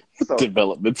 So,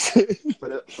 developments.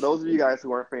 for those of you guys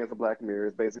who aren't fans of Black Mirror,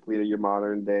 it's basically your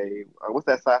modern day, what's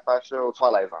that sci-fi show?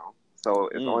 Twilight Zone. So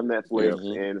it's on Netflix,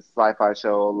 and it's a sci-fi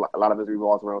show. A lot of it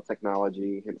revolves around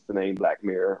technology, hence the name Black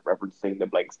Mirror, referencing the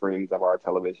blank screens of our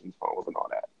televisions, phones, and all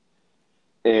that.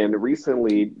 And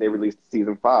recently, they released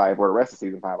season 5, or the rest of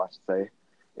season 5, I should say.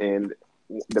 And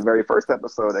the very first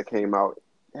episode that came out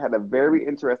had a very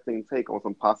interesting take on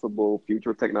some possible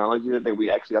future technology that we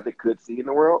actually, I think, could see in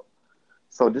the world.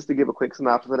 So just to give a quick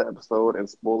synopsis of the episode, and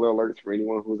spoiler alerts for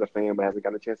anyone who's a fan but hasn't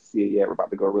gotten a chance to see it yet, we're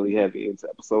about to go really heavy into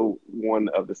episode 1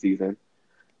 of the season.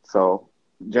 So,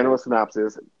 general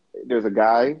synopsis, there's a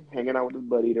guy hanging out with his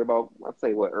buddy. They're about, I'd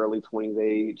say, early 20s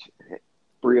age.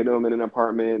 3 of them in an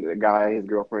apartment, a guy, his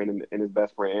girlfriend, and his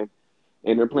best friend.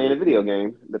 And they're playing a video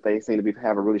game that they seem to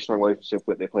have a really strong relationship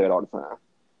with. They play it all the time.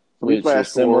 So which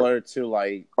is similar to,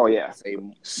 like, say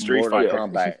Street Mortal Fighter.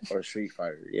 Kombat or Street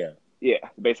Fighter, yeah. Yeah,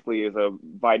 basically it's a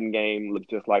fighting game, looks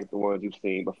just like the ones you've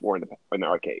seen before in the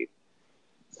arcade.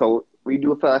 So we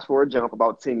do a fast forward jump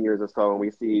about 10 years or so, and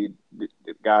we see the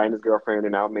guy and his girlfriend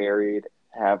are now married,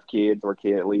 have kids, or a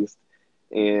kid at least.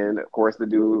 And of course, the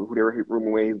dude who they were rooming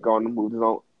away, he's gone,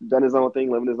 done his own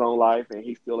thing, living his own life, and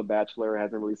he's still a bachelor,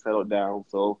 hasn't really settled down.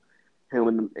 So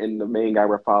him and the main guy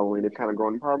we're following, they've kind of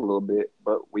grown apart a little bit,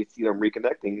 but we see them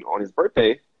reconnecting on his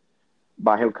birthday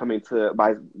by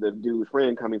the dude's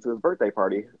friend coming to his birthday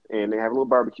party, and they have a little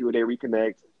barbecue. They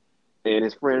reconnect, and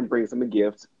his friend brings him a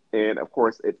gift, and of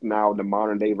course, it's now the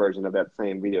modern day version of that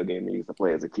same video game they used to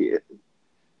play as a kid.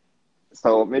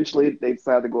 So eventually, they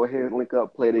decide to go ahead and link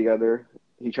up, play together.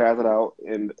 He tries it out,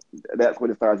 and that's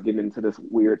when it starts getting into this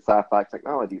weird sci-fi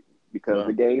technology, because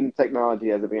the game technology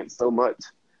has advanced so much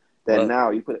that now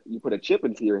you put a chip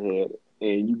into your head,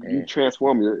 and you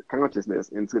transform your consciousness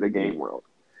into the game world.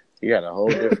 You got a whole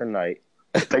different night.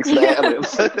 Thanks for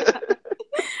that.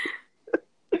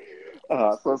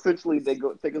 So essentially, they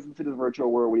take us into this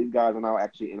virtual world where these guys are now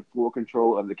actually in full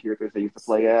control of the characters they used to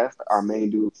play as. Our main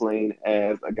dude playing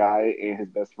as a guy, and his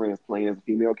best friend is playing as a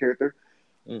female character.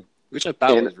 Which I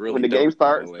thought was really when the dope, game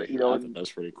starts,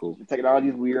 that's pretty cool. The technology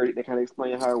is weird. They kind of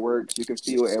explain how it works. You can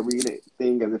feel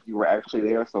everything as if you were actually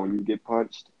there. So when you get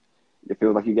punched, it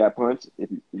feels like you got punched. If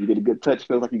you get a good touch, it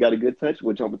feels like you got a good touch.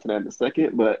 We'll jump into that in a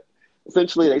second. But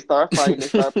essentially, they start fighting. They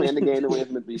start playing the game the way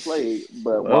it's meant to be played.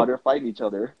 But while they're fighting each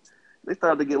other, they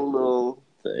start to get a little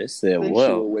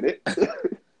sexual with it.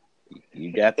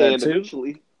 You got that and too?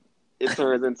 Eventually, it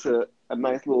turns into a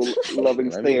nice little loving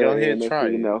stare.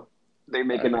 And they're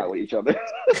making out with each other.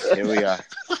 Here we are.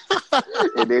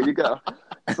 And there you go.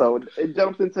 So it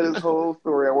jumps into this whole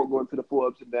story. I won't go into the full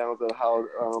ups and downs of how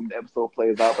the episode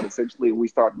plays out, but essentially we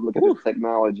start to look at this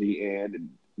technology, and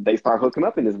they start hooking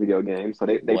up in this video game. So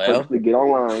they purposely get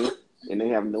online, and they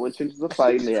have no intentions of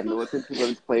fighting. They have no intentions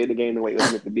of playing the game the way it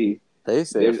was meant to be. They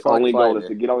say their only goal is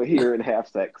to get on here and have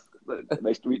sex.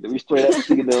 We straight up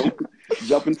see them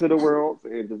jump into the world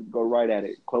and just go right at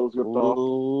it. Clothes ripped off.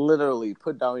 Literally,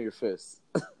 put down your fists.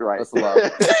 Right. That's a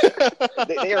lot.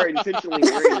 They are intentionally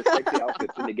wearing the sexy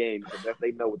outfits in the game because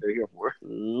they know what they're here for.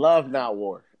 Love, not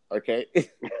war. Okay?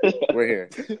 We're here.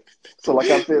 So like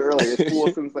I said earlier, it's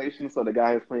full sensation. So the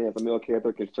guy who's playing as a male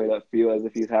character can straight up feel as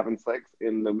if he's having sex.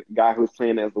 And the guy who's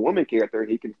playing as the woman character,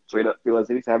 he can straight up feel as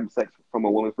if he's having sex from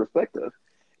a woman's perspective.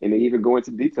 And they even go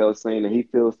into details saying that he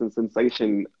feels the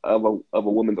sensation of a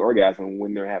woman's orgasm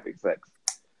when they're having sex.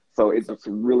 So it's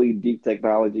really deep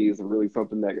technology. It's really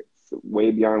something that's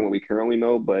way beyond what we currently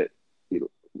know. But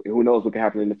who knows what can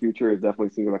happen in the future? It definitely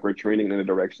seems like we're trending in a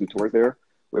direction towards there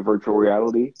with virtual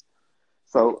reality.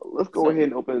 So let's go ahead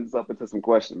and open this up into some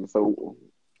questions. So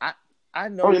I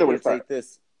know we can take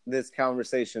this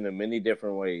conversation in many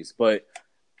different ways, but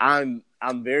I'm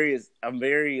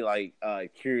very like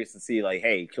curious to see, like,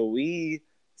 hey, can we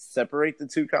separate the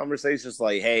two conversations?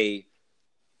 Like, hey,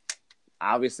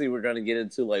 obviously we're gonna get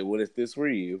into like, what if this were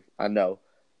you? I know,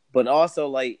 but also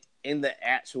like in the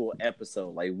actual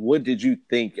episode, like, what did you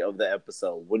think of the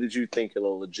episode? What did you think of the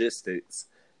logistics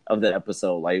of the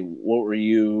episode? Like, what were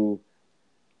you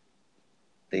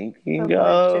thinking The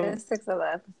of? logistics of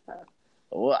the episode.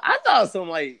 Well, I thought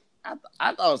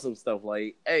I thought some stuff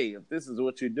like, hey, if this is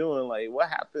what you're doing, like, what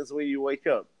happens when you wake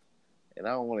up? And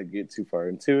I don't want to get too far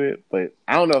into it, but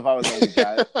I don't know if I was the only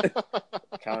guy.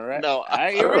 Conrad? No,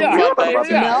 here we are.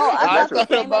 I thought the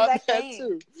same exact thing.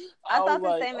 too. I thought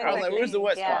the same exact thing. I was like, where's the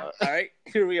wet spot? All right,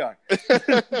 here we are.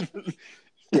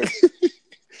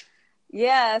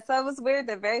 Yeah, so it was weird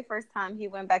the very first time he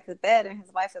went back to bed and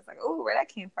his wife was like, "Ooh, where that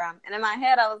came from?" And in my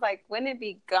head, I was like, "Wouldn't it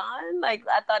be gone?" Like,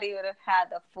 I thought he would have had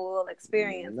the full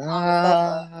experience on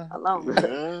the sofa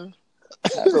alone.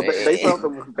 So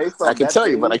based on I can tell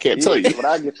you, but I can't tell you. What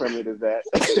I get from it is that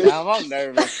I'm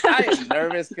nervous. I am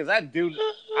nervous because I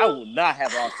will not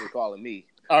have Austin calling me.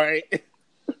 All right,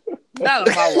 not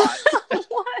on my watch.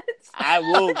 What?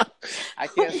 I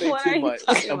can't say too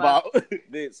much about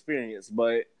the experience,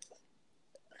 but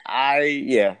all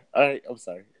right, I'm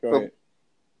sorry. Go ahead.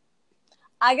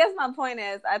 I guess my point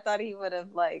is, I thought he would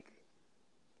have like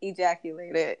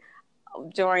ejaculated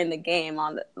during the game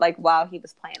while he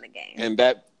was playing the game, And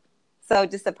that, so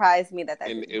it just surprised me that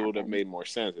and it would have made more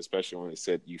sense, especially when it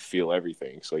said you feel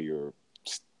everything. So you're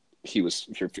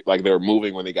like they were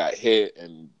moving when they got hit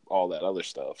and all that other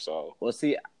stuff. So Well,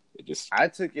 see, I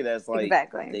took it as like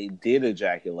they did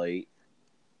ejaculate.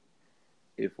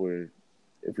 If we're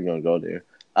gonna go there,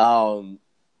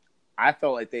 I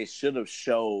felt like they should have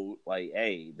showed like,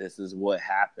 hey, this is what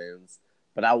happens.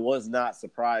 But I was not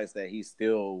surprised that he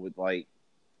still would like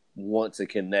want to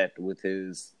connect with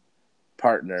his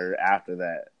partner after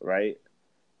that, right?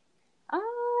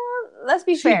 Let's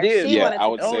be fair. Did. She I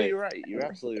would say you're right. You're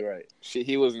absolutely right.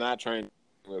 he was not trying.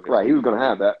 right, he was gonna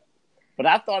have that. But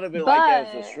I thought of it like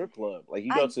as a strip club. Like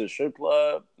you go to a strip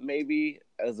club maybe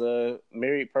as a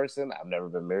married person. I've never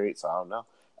been married, so I don't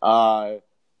know.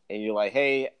 And you're like,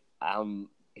 hey, I'm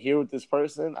here with this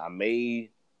person. I may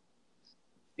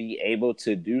be able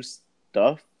to do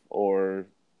stuff, or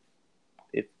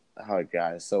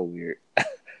God, it's so weird.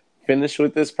 Finish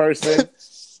with this person.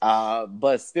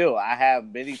 But still, I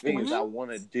have many things I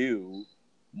want to do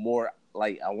more.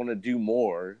 Like I want to do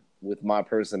more with my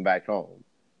person back home.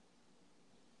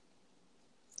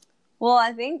 Well,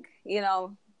 I think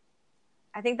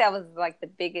that was like the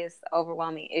biggest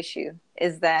overwhelming issue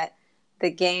is that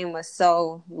the game was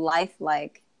so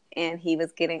lifelike and he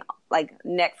was getting like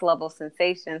next level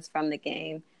sensations from the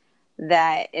game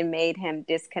that it made him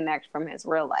disconnect from his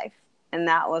real life. And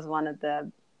that was one of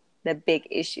the big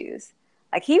issues.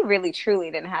 Like he really truly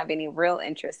didn't have any real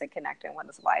interest in connecting with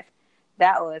his wife.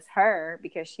 That was her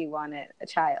because she wanted a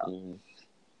child.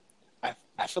 Mm-hmm.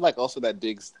 I feel like also that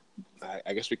digs,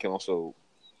 I guess we can also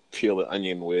peel the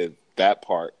onion with that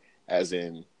part, as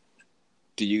in,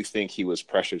 do you think he was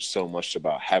pressured so much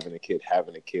about having a kid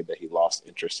that he lost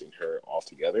interest in her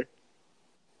altogether?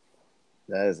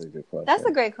 That is a good question. That's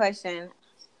a great question.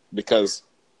 Because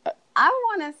I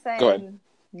want to say go ahead.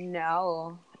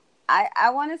 No. I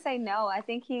want to say no. I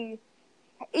think you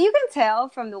can tell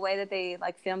from the way that they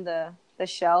like filmed the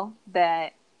show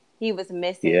that he was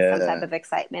missing some type of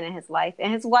excitement in his life.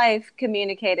 And his wife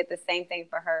communicated the same thing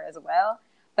for her as well.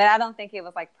 But I don't think it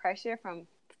was like pressure from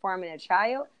forming a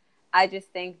child. I just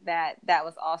think that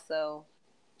was also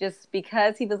just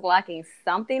because he was lacking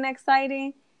something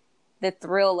exciting, the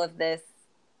thrill of this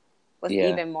was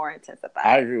even more intensified.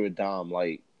 I agree with Dom.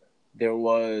 Like, there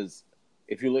was,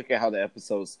 if you look at how the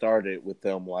episode started with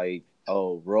them, like,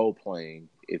 role playing,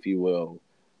 if you will,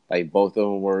 like both of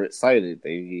them were excited.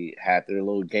 They had their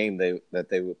little game that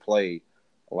they would play.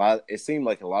 It seemed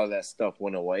like a lot of that stuff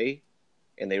went away,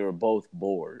 and they were both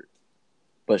bored.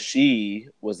 But she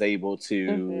was able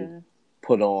to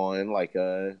put on like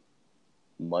a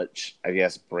much, I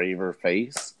guess, braver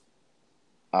face,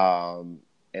 and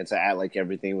to act like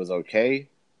everything was okay.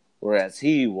 Whereas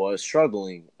he was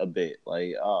struggling a bit,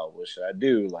 like, oh, what should I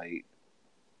do? Like,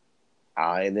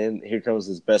 and then here comes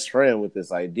his best friend with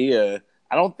this idea.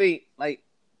 I don't think, like,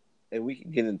 and we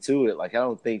can get into it. Like, I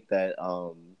don't think that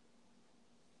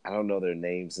I don't know their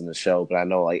names in the show, but I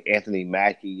know like Anthony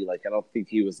Mackie. Like, I don't think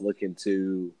he was looking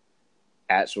to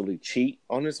actually cheat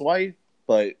on his wife,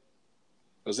 but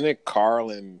Wasn't it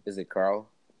Carl and is it Carl?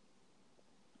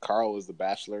 Carl was the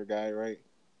Bachelor guy, right?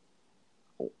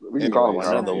 We can call him Anyways,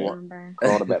 Carl. another I don't one. remember.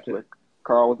 Carl the Bachelor.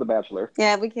 Carl was the Bachelor.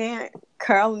 Yeah, we can't.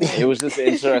 Carl me. It was just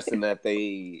interesting that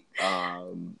they,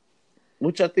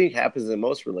 which I think happens in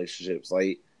most relationships.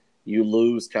 Like, you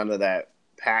lose kind of that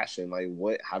passion. Like,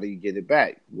 how do you get it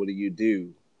back? What do you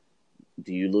do?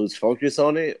 Do you lose focus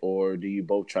on it, or do you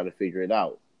both try to figure it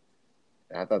out?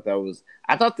 And I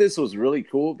thought this was really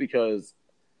cool because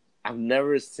I've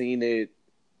never seen it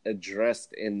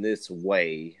addressed in this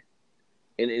way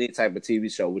in any type of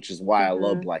TV show, which is why I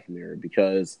love Black Mirror,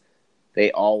 because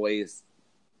they always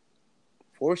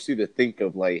force you to think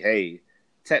of like, hey,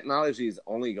 technology is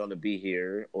only going to be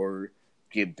here or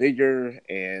get bigger,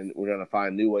 and we're going to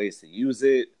find new ways to use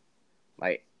it.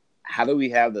 Like, how do we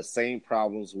have the same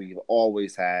problems we've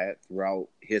always had throughout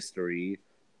history,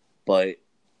 but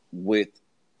with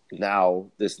now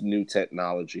this new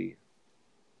technology?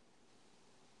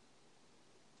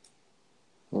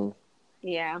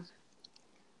 Yeah.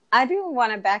 I do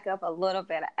want to back up a little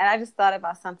bit. And I just thought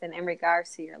about something in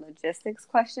regards to your logistics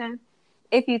question.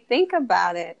 If you think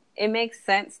about it, it makes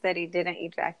sense that he didn't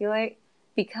ejaculate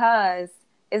because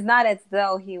it's not as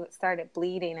though he started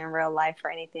bleeding in real life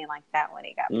or anything like that when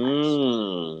he got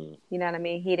punched. You know what I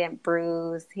mean? He didn't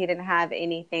bruise. He didn't have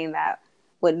anything that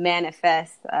would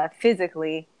manifest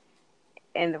physically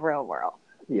in the real world.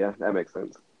 Yeah, that makes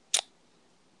sense.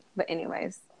 But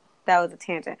anyways, that was a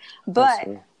tangent. But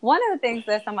one of the things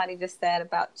that somebody just said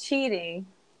about cheating,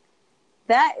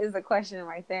 that is a question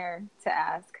right there to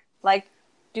ask. Like,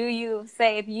 do you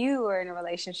say if you were in a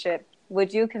relationship,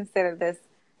 would you consider this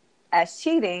as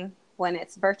cheating when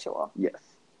it's virtual? Yes.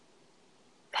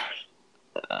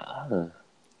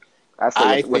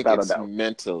 I think it's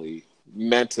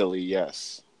mentally,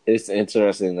 yes. It's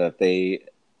interesting that they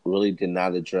really did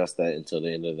not address that until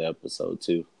the end of the episode,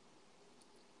 too.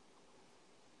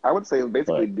 I would say it's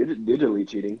basically digitally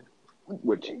cheating,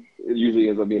 which usually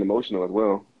ends up being emotional as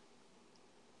well.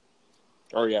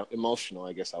 Or yeah, emotional,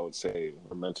 I guess I would say,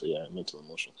 or mental,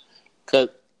 emotional.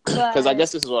 Because I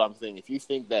guess this is what I'm thinking. If you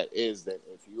think that is, then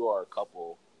if you are a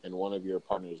couple and one of your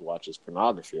partners watches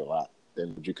pornography a lot,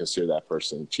 then would you consider that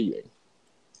person cheating?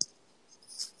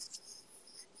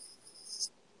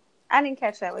 I didn't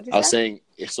catch that. What you I was say?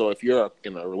 saying, so if you're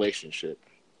in a relationship,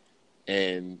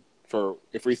 and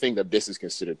if we think that this is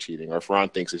considered cheating, or if Ron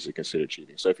thinks this is considered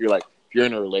cheating, so if you're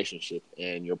in a relationship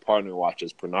and your partner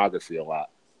watches pornography a lot,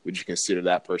 would you consider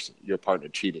that person, your partner,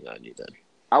 cheating on you then?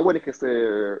 I wouldn't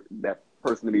consider that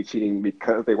person to be cheating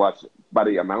because they watch, by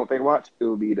the amount they watch. It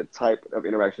would be the type of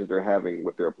interactions they're having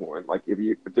with their porn. Like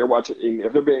if they're watching,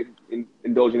 if they're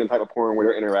indulging in the type of porn where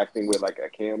they're interacting with like a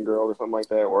cam girl or something like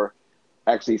that, or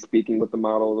actually speaking with the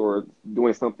models, or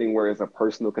doing something where it's a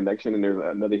personal connection and there's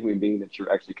another human being that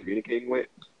you're actually communicating with,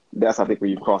 that's, I think, where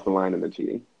you cross the line into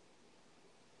cheating.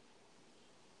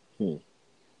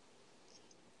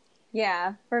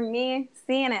 Yeah, for me,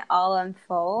 seeing it all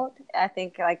unfold, I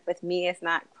think like with me, it's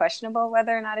not questionable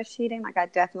whether or not it's cheating. Like I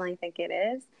definitely think it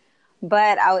is.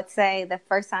 But I would say the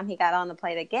first time he got on to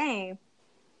play the game,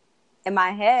 in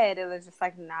my head, it was just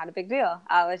like not a big deal.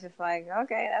 I was just like,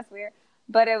 okay, that's weird.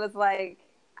 But it was like,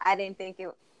 I didn't think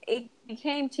it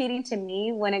became cheating to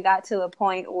me when it got to a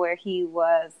point where he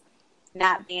was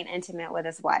not being intimate with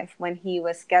his wife, when he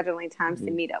was scheduling times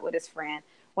to meet up with his friend,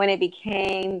 when it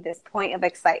became this point of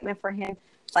excitement for him,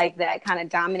 like that kind of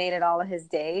dominated all of his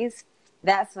days.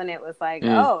 That's when it was like,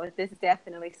 oh, this is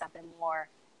definitely something more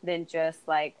than just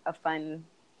like a fun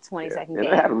 20-second game.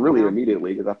 And it happened really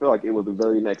immediately, because I feel like it was the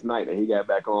very next night that he got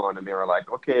back on and they were like,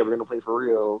 okay, we're going to play for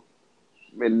real.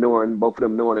 And both of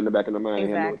them knowing in the back of their mind,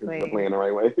 Exactly. they're playing the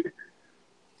right way.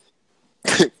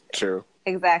 True.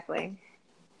 Exactly.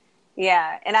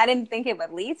 Yeah, and I didn't think it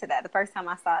would lead to that. The first time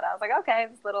I saw it, I was like, okay,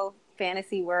 this little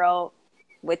fantasy world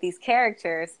with these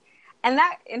characters. And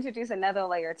that introduced another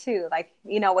layer too. Like,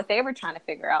 what they were trying to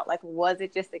figure out, like, was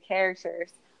it just the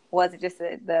characters? Was it just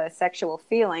the sexual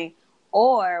feeling?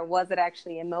 Or was it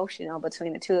actually emotional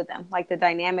between the two of them? Like the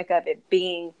dynamic of it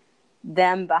being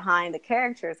them behind the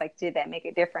characters, like, did that make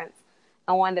a difference?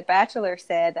 And when The Bachelor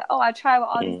said that, I tried with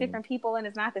all these different people and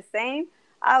it's not the same,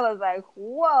 I was like,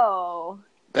 whoa.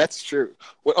 That's true.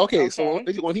 Well, okay, so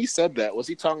when he said that, was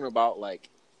he talking about like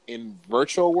in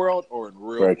virtual world or in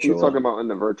real world? He was talking about in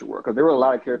the virtual world, because there were a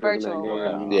lot of characters in that game.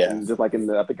 World. Yeah. And just like in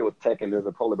I think it was Tekken, there's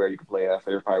a polar bear you could play as, so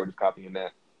they're probably just copying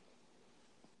that.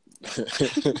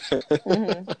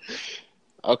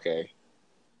 Okay.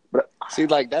 But See,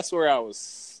 like that's where I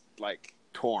was like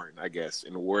torn, I guess,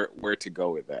 and where to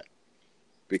go with that.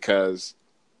 Because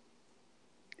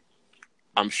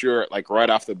I'm sure, like right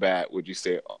off the bat, would you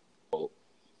say, oh,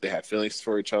 they have feelings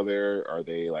for each other? Are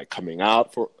they like coming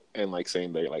out for and like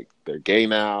saying they're gay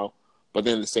now? But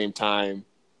then at the same time,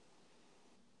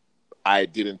 I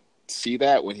didn't see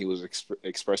that when he was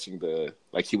expressing the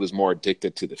like he was more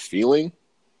addicted to the feeling,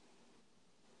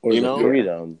 Or you the know,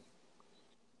 freedom.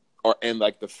 or and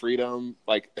like the freedom,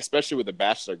 like especially with the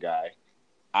bachelor guy.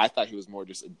 I thought he was more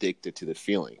just addicted to the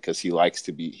feeling because he likes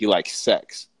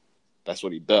sex. That's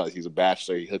what he does. He's a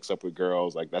bachelor. He hooks up with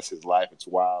girls. Like that's his life. It's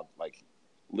wild. Like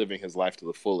living his life to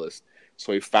the fullest.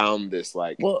 So he found this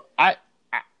like. Well, I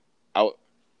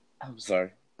I'm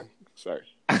sorry. sorry.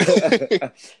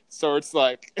 So it's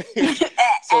like.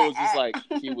 So it was just like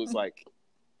he was like.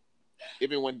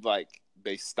 Even when like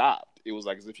they stopped, it was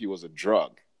like as if he was a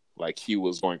drug. Like he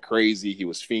was going crazy, he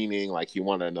was fiending, like he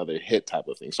wanted another hit type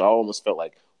of thing. So I almost felt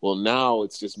like, well, now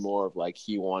it's just more of like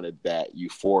he wanted that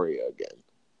euphoria again.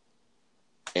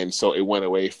 And so it went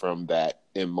away from that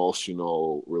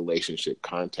emotional relationship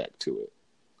contact to it.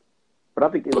 I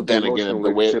think it was But then the again, emotional the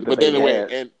way, relationship but that then they the way,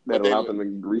 had and that allowed them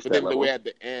to reach but that then the level. way at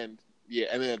the end, yeah,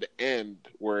 and then at the end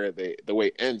where the way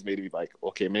it ends made me like,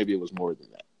 okay, maybe it was more than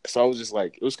that. So I was just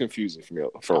like, it was confusing for me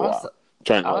for a while.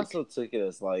 Trying to I also took it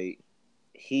as like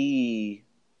he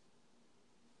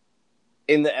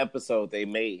in the episode they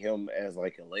made him as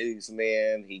like a ladies'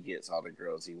 man. He gets all the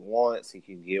girls he wants. He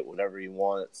can get whatever he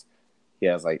wants. He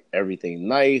has like everything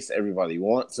nice. Everybody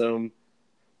wants him.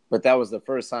 But that was the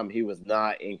first time he was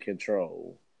not in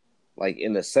control, like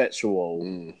in the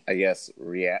sexual, I guess,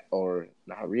 or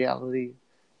not reality.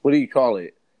 What do you call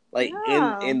it? Like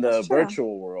in the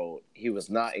virtual world, he was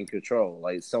not in control.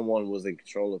 Like someone was in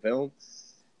control of him.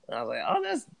 And I was like, oh,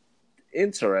 that's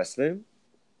interesting.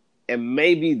 And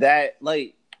maybe that,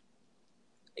 like,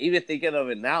 even thinking of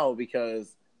it now,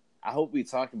 because I hope we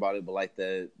talk about it, but like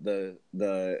the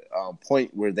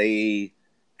point where they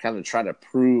kind of try to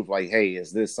prove, like, hey,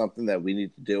 is this something that we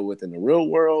need to deal with in the real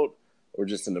world or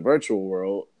just in the virtual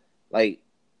world? Like,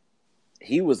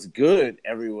 he was good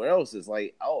everywhere else. It's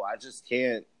like, oh, I just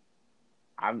can't.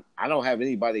 I don't have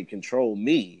anybody control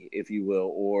me, if you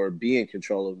will, or be in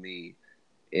control of me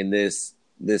in this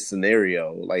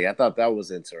scenario. Like, I thought that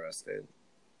was interesting.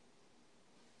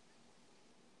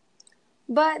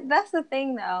 But that's the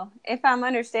thing, though. If I'm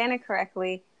understanding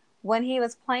correctly, when he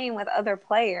was playing with other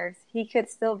players, he could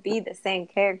still be the same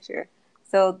character.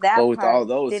 So that but with part all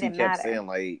those, didn't he kept matter. saying,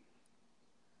 like,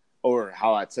 or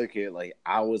how I took it, like,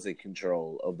 I was in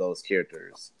control of those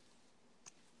characters.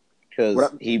 Because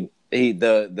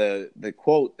the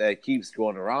quote that keeps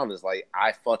going around is like,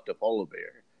 I fucked a polar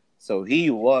bear. So he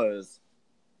was.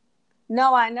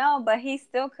 No, I know, but he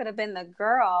still could have been the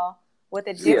girl with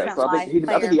a different so life.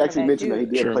 I think he actually mentioned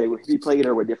dude. that he played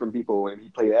her with different people and he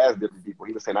played as different people.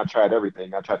 He was saying, I tried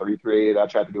everything. I tried to recreate it. I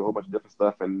tried to do a whole bunch of different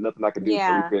stuff and nothing I could do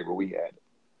to recreate what we had.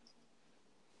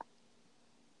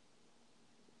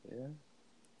 Yeah.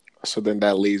 So then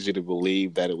that leads you to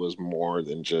believe that it was more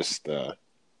than just the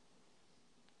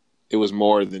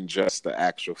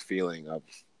actual feeling of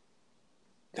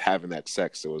having that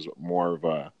sex. It was more of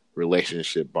a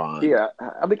relationship bond. Yeah,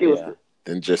 I think it was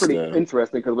than just pretty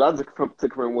interesting because what I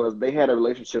took from was they had a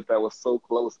relationship that was so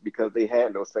close because they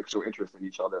had no sexual interest in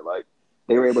each other. Like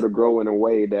they were able to grow in a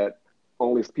way that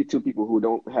only two people who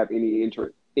don't have any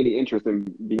interest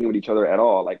in being with each other at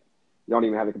all, like you don't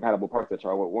even have the compatible parts that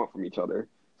y'all would want from each other.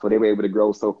 So they were able to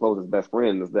grow so close as best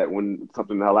friends that when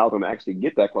something allowed them to actually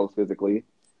get that close physically,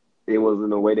 it was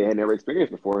in a way they had never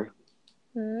experienced before.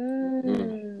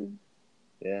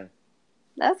 Yeah.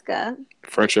 That's good.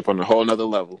 Friendship on a whole nother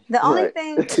level. The only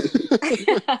thing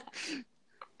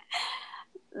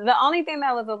the only thing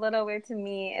that was a little weird to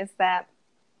me is that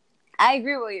I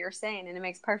agree with what you're saying and it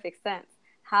makes perfect sense.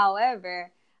 However,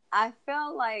 I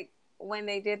felt like when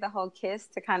they did the whole kiss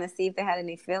to kind of see if they had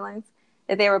any feelings,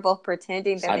 that they were both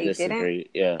pretending that they didn't.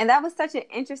 Yeah. And that was such an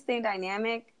interesting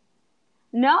dynamic.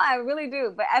 No, I really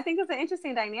do. But I think it's an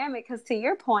interesting dynamic because to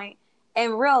your point,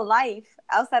 in real life,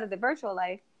 outside of the virtual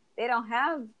life,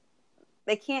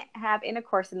 they can't have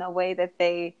intercourse in the way that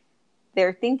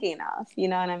they're thinking of. You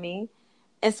know what I mean?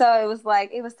 And so it was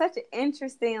such an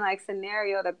interesting like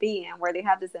scenario to be in where they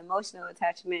have this emotional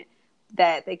attachment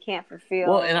that they can't fulfill.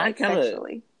 Well, and I kind of,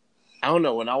 sexually. I don't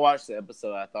know. When I watched the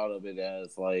episode, I thought of it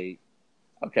as like,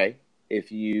 okay,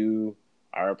 if you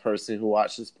are a person who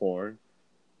watches porn,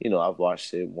 I've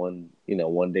watched it one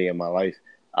day in my life.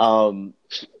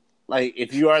 Like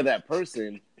if you are that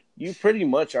person, you pretty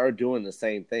much are doing the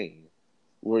same thing.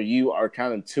 where you are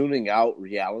kind of tuning out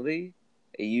reality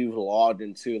and you've logged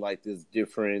into like this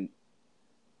different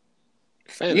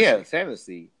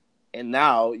fantasy. And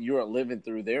now you are living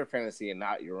through their fantasy and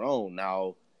not your own.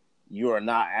 Now you are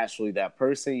not actually that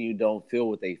person. You don't feel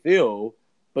what they feel,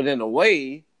 but in a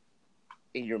way,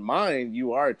 in your mind,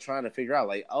 you are trying to figure out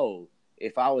like, oh,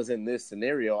 if I was in this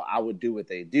scenario, I would do what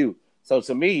they do. So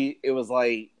to me, it was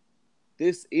like,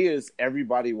 this is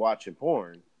everybody watching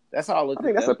porn. That's how I look at it. I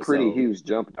think that's a pretty huge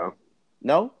jump, though.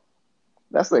 No?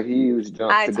 That's a huge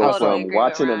jump to go from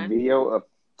watching a video of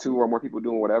 2 or more people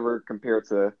doing whatever compared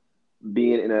to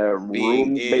being in a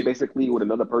room basically with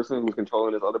another person who's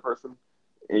controlling this other person,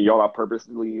 and y'all are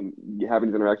purposely having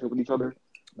these interactions with each other.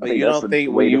 But you don't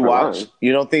think when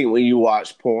you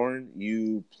watch porn,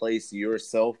 you place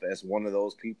yourself as one of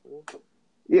those people?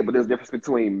 Yeah, but there's a difference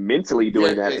between mentally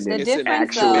doing that and then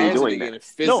actually doing that.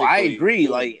 No, I agree.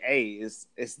 Like, hey,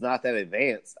 it's not that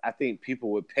advanced. I think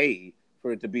people would pay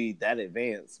for it to be that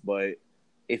advanced. But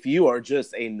if you are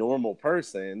just a normal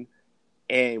person,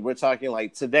 and we're talking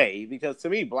like today, because to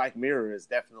me, Black Mirror is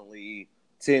definitely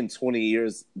 10, 20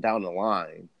 years down the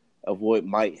line of what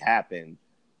might happen.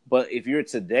 But if you're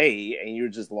today and you're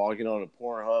just logging on a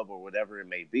Pornhub or whatever it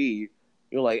may be,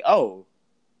 you're like, oh,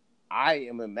 I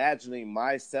am imagining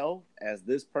myself as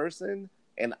this person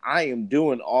and I am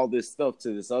doing all this stuff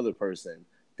to this other person.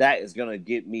 That is going to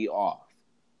get me off.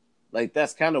 Like,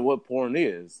 that's kind of what porn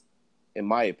is, in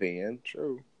my opinion.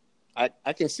 True.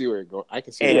 I can see where it goes. I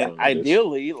can see. And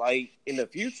ideally, like in the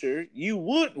future, you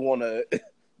would want to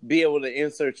be able to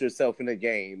insert yourself in a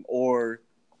game, or,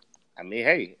 I mean,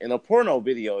 hey, in a porno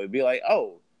video, it'd be like,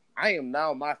 oh, I am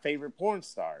now my favorite porn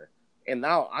star, and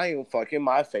now I am fucking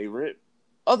my favorite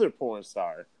other porn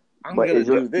star. I'm gonna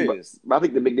do this. But I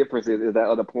think the big difference is that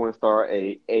other porn star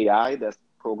a AI that's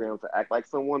programmed to act like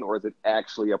someone, or is it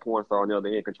actually a porn star on the other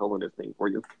end controlling this thing for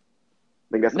you?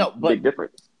 I think that's a big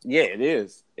difference. Yeah, it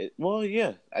is. Well,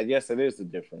 yeah, I guess it is the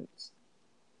difference.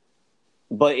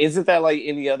 But isn't that like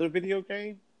any other video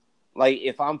game? Like,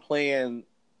 if I'm playing,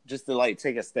 just to like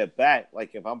take a step back,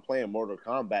 like if I'm playing Mortal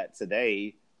Kombat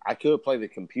today, I could play the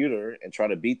computer and try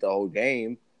to beat the whole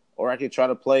game, or I could try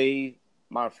to play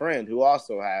my friend who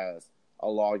also has a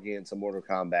login to Mortal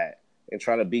Kombat and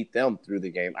try to beat them through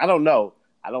the game. I don't know.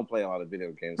 I don't play a lot of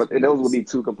video games. But those would be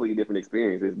 2 completely different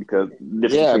experiences because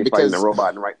between fighting a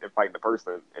robot and fighting the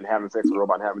person, and having sex with a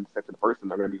robot and having sex with the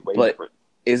person are going to be way different.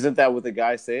 Isn't that what the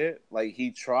guy said? Like, he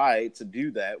tried to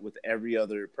do that with every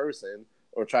other person,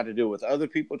 or tried to do it with other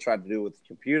people, tried to do it with the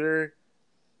computer,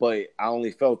 but I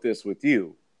only felt this with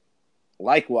you.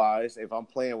 Likewise, if I'm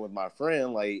playing with my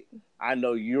friend, like, I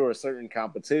know you're a certain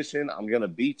competition, I'm going to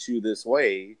beat you this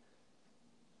way.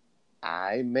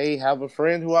 I may have a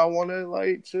friend who I want to,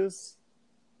 like, just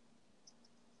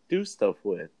do stuff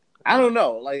with. I don't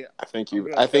know. Like, I think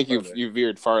you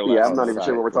veered far left. Yeah, I'm not even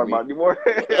sure what we're talking about anymore.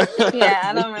 Yeah,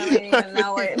 I don't really even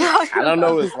know what you're talking about. I don't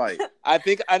know what it's like. I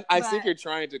think you're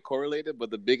trying to correlate it, but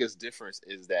the biggest difference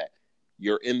is that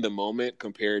you're in the moment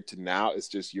compared to now. It's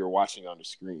just you're watching on the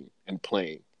screen and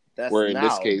playing. That's where in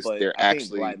this case, they're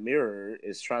actually. Black Mirror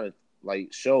is trying to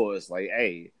like show us, like,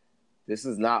 hey, this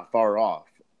is not far off.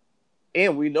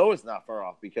 And we know it's not far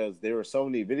off because there are so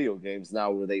many video games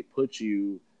now where they put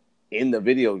you in the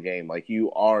video game. Like,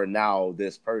 you are now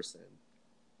this person.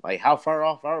 Like, how far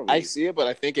off are we? I see it, but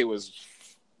I think it was,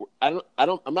 I'm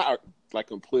not like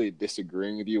completely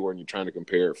disagreeing with you when you're trying to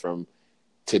compare it from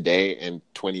today and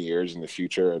 20 years in the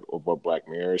future of what Black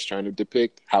Mirror is trying to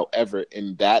depict. However,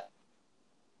 in that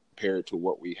compared to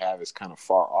what we have is kind of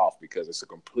far off because it's a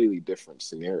completely different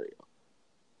scenario.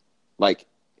 Like,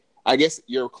 I guess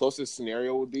your closest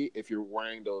scenario would be if you're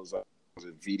wearing those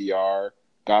VDR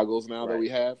goggles now that we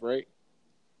have, right?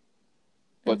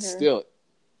 But still,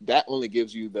 that only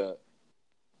gives you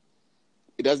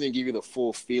it doesn't give you the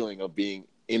full feeling of being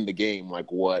in the game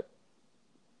like what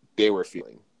they were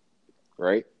feeling,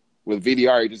 right? With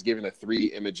VDR, you're just given the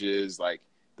 3 images, like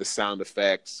the sound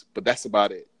effects, but that's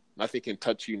about it. Nothing can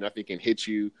touch you, nothing can hit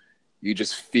you. You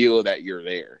just feel that you're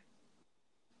there.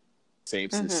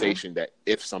 Same sensation that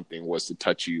if something was to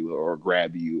touch you or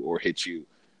grab you or hit you,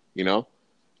 you know?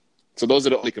 So those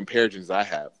are the only comparisons I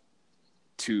have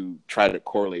to try to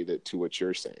correlate it to what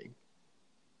you're saying.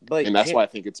 And that's why I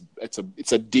think it's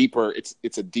a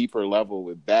deeper level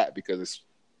with that, because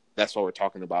that's what we're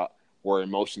talking about, where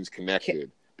emotions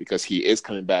connected, because he is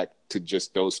coming back to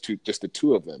just the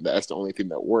 2 of them. That's the only thing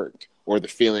that worked, or the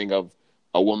feeling of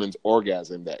a woman's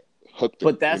orgasm that hooked him.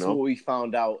 But that's what we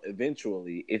found out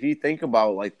eventually. If you think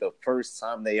about like the first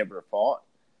time they ever fought,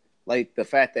 like the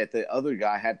fact that the other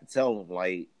guy had to tell him,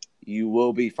 like, you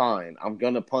will be fine. I'm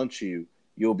gonna punch you.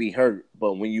 you'll be hurt,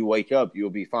 but when you wake up, you'll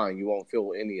be fine. You won't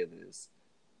feel any of this.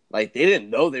 Like, they didn't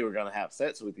know they were going to have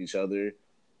sex with each other.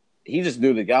 He just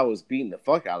knew the guy was beating the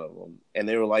fuck out of him. And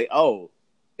they were like, oh,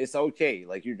 it's okay.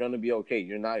 Like, you're going to be okay.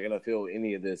 You're not going to feel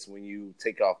any of this when you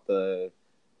take off the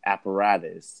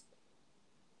apparatus.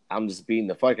 I'm just beating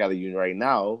the fuck out of you right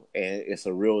now. And it's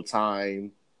a real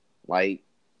time, like,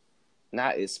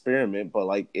 not experiment, but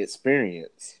like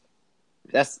experience.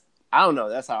 I don't know.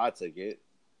 That's how I took it.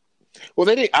 Well,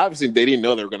 they didn't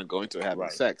know they were going to go into having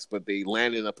sex, but they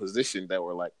landed in a position that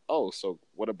were like, oh, so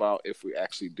what about if we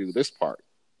actually do this part?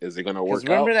 Is it going to work out?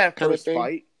 Remember that first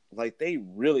fight? Like, he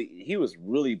was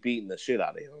really beating the shit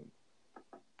out of him.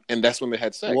 And that's when they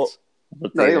had sex. Well,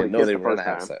 but they didn't know they were going to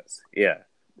have sex. Yeah.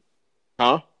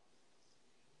 Huh?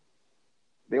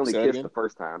 They only kissed the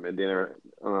first time, and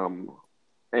then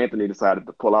Anthony decided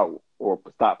to pull out or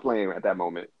stop playing at that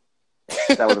moment.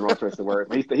 That was the wrong choice of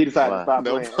words. He decided to stop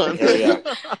playing.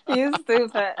 You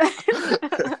stupid.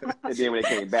 And then when they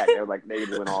came back, they were like, they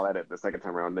doing all that at the second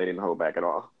time around. They didn't hold back at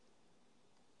all.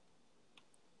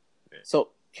 So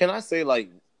can I say,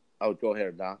 like, oh, go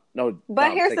ahead, Dom. No, but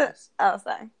Dom, here's the. Oh,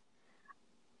 sorry.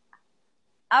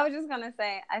 I was just gonna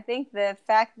say, I think the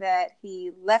fact that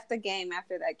he left the game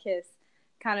after that kiss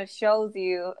kind of shows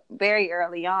you very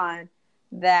early on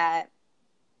that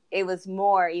it was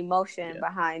more emotion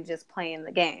behind just playing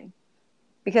the game.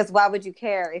 Because why would you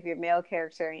care if your male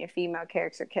character and your female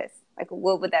character kiss? Like,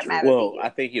 what would that matter? Well, I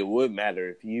think it would matter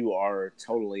if you are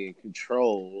totally in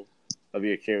control of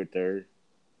your character,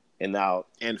 and now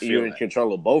you're in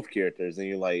control of both characters, and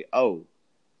you're like, oh,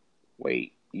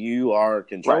 wait, you are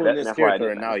controlling this character,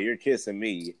 and now you're kissing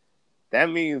me. That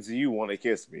means you want to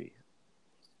kiss me.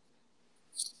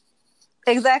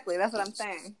 Exactly, that's what I'm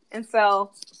saying. And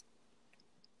so,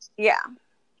 yeah.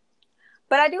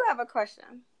 But I do have a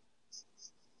question.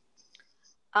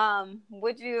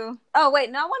 Would you... Oh, wait,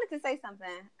 no, I wanted to say something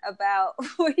about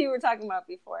what you were talking about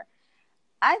before.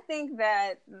 I think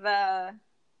that the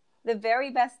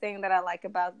very best thing that I like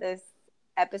about this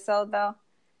episode, though,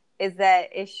 is that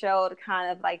it showed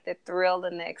kind of like the thrill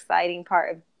and the exciting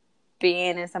part of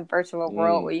being in some virtual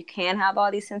world where you can have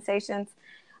all these sensations,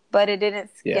 but it didn't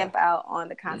skimp out on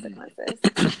the consequences.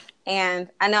 And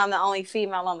I know I'm the only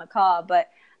female on the call, but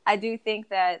I do think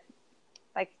that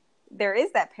like there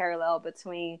is that parallel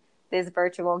between this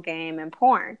virtual game and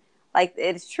porn. Like,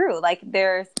 it's true. Like,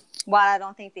 while I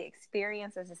don't think the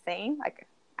experience is the same, like,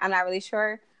 I'm not really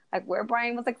sure like where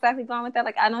Brian was exactly going with that.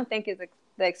 Like, I don't think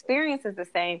the experience is the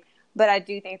same, but I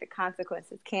do think the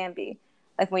consequences can be.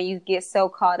 Like, when you get so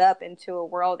caught up into a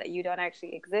world that you don't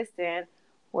actually exist in,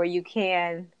 where you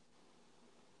can,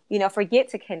 forget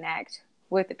to connect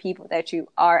with the people that you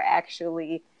are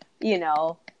actually,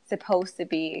 supposed to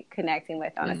be connecting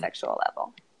with on a sexual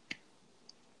level.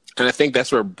 And I think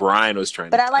that's where Brian was trying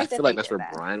but to. I feel like that's where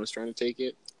Brian was trying to take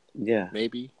it. Yeah.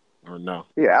 Maybe. Or no.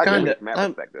 Yeah, I agree from that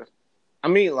perspective. I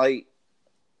mean, like,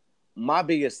 my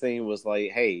biggest thing was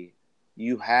like, hey,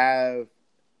 you have...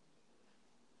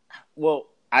 Well,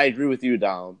 I agree with you,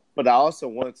 Dom, but I also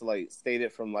wanted to, like, state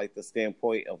it from, like, the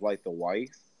standpoint of, like, the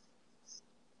wife.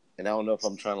 And I don't know if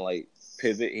I'm trying to, like,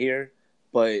 pivot here,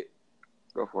 but...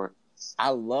 Go for it. I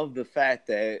love the fact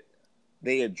that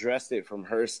they addressed it from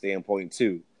her standpoint,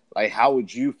 too. Like, how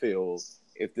would you feel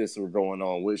if this were going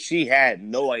on? Well, she had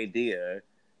no idea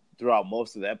throughout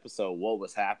most of the episode what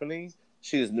was happening.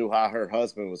 She just knew how her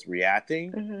husband was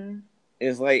reacting. Mm-hmm.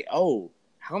 It's like, oh,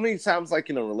 how many times, like,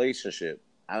 in a relationship,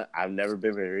 I've never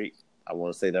been married. I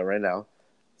want to say that right now.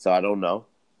 So I don't know.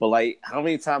 But, like, how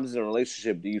many times in a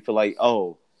relationship do you feel like,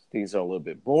 oh, things are a little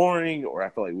bit boring, or I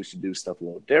feel like we should do stuff a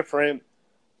little different?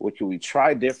 What can we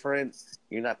try different?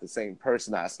 You're not the same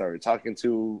person I started talking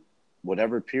to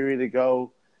whatever period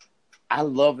ago. I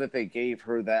love that they gave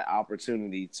her that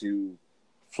opportunity to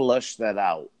flush that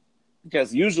out.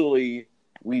 Because usually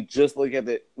we just look at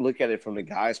it from the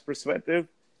guy's perspective,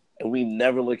 and we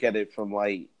never look at it from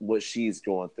like what she's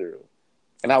going through.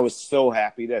 And I was so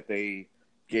happy that they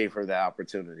gave her that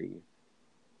opportunity.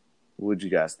 What'd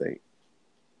you guys think?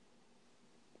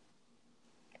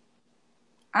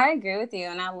 I agree with you,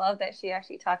 and I love that she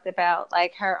actually talked about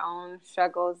like her own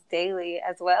struggles daily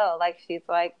as well. Like, she's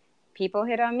like, people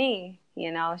hit on me,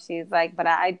 She's like, but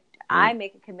I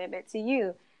make a commitment to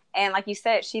you. And like you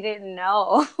said, she didn't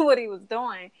know what he was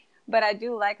doing, but I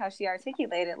do like how she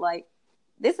articulated, like,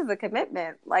 this is a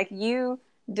commitment. Like, you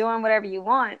doing whatever you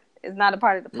want is not a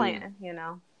part of the plan,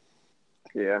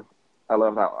 Yeah, I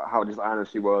love how just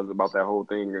honest she was about that whole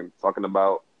thing and talking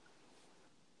about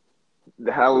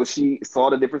how she saw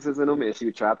the differences in him, and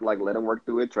she tried to like let him work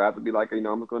through it. Tried to be like,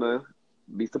 I'm gonna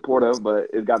be supportive, but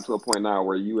it's got to a point now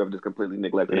where you have just completely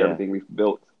neglected everything we've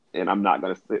built, and I'm not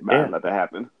going to sit by and let that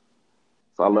happen.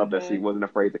 So I love that she wasn't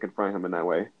afraid to confront him in that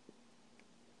way.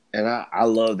 And I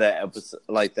love that episode,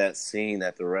 like that scene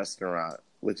at the restaurant,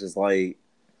 which is like,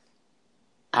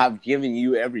 I've given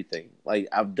you everything. Like,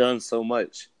 I've done so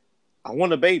much. I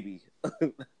want a baby.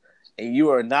 And you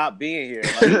are not being here.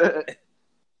 Like,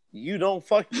 you don't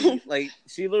fuck me. Like,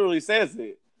 she literally says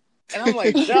it. And I'm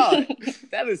like, John,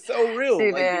 that is so real.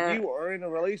 Like, if you are in a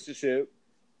relationship,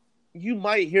 you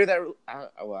might hear that. I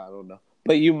don't know.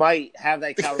 But you might have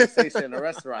that conversation in a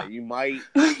restaurant. You might,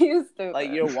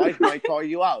 like, your wife might call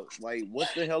you out. Like, what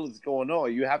the hell is going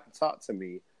on? You have to talk to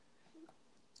me.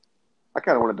 I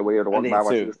kind of wanted the waiter to walk by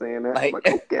while she was saying that. Like, I'm like,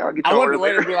 okay, I'll get I your want the order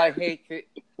waiter to be like, hey,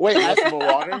 wait, have some more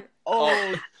water?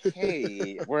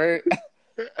 Okay, we're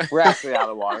actually out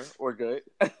of water. We're good.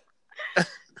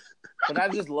 But I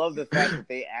just love the fact that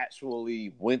they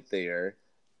actually went there,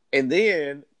 and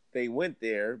then they went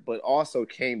there, but also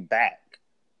came back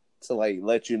to like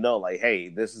let you know, like, hey,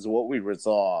 this is what we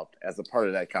resolved as a part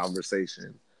of that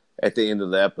conversation at the end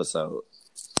of the episode.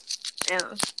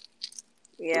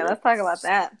 Yeah, let's talk about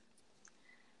that.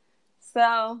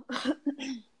 So,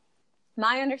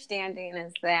 my understanding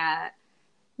is that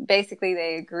basically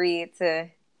they agreed to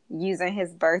using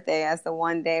his birthday as the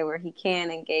one day where he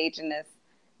can engage in this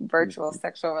virtual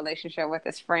sexual relationship with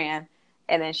his friend.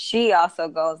 And then she also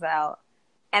goes out.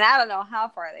 And I don't know how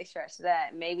far they stretch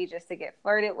that. Maybe just to get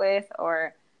flirted with,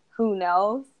 or who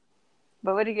knows.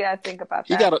 But what do you guys think about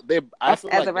that? I feel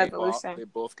as like a resolution. they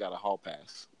both got a hall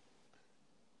pass.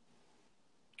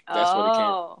 That's what it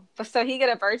came. But so he got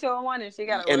a virtual one and she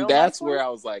got a real one? And that's where I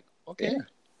was like, okay.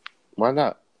 Why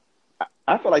not?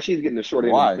 I feel like she's getting the short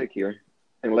end of the stick here.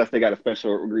 Unless they got a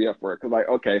special agree up for it. Because, like,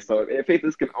 okay, so if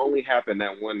this can only happen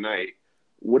that one night,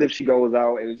 what if she goes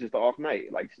out and it's just an off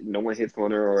night? Like, no one hits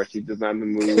on her, or she's just not in the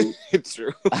mood. It's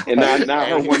true. And now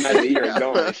her one night of the year is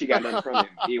gone, and she got nothing from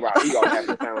him. He gonna have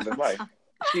the time of his life.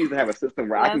 She needs to have a system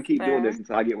where I can keep doing this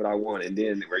until I get what I want, and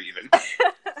then we're even.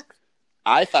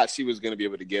 I thought she was going to be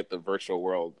able to get the virtual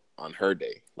world on her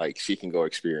day. Like, she can go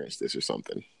experience this or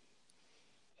something.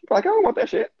 She's like, I don't want that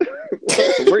shit.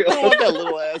 Real. I don't want that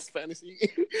little ass fantasy.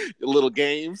 The little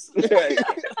games. You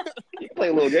can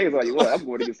play little games all you want. I'm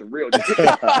going to get some real shit.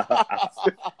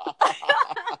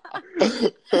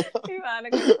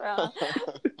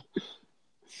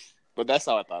 But that's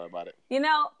how I thought about it. You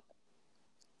know,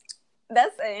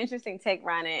 that's an interesting take,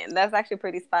 Ryan. That's actually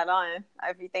pretty spot on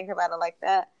if you think about it like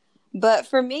that. But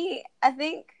for me, I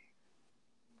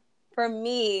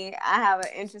have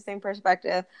an interesting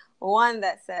perspective. One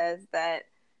that says that,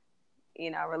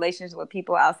 you know, relationships with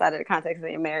people outside of the context of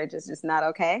your marriage is just not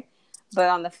okay. But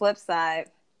on the flip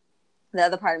side, the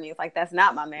other part of me is like, that's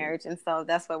not my marriage. And so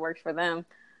that's what works for them.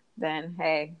 Then,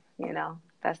 hey, you know,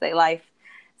 that's their life.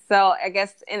 So I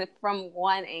guess from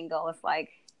one angle, it's like,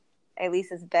 at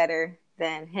least it's better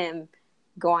than him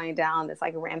going down this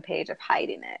like rampage of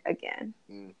hiding it again.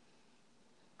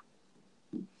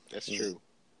 That's true.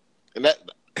 And that,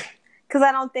 because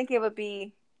I don't think it would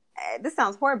be, this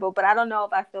sounds horrible, but I don't know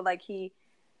if I feel like he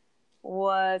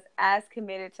was as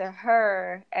committed to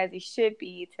her as he should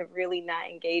be to really not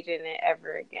engage in it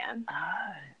ever again.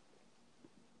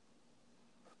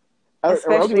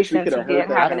 Especially since you did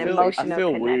have an emotional I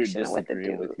feel weird connection with the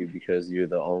disagreeing dude. with you because you're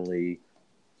the only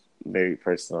married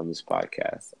person on this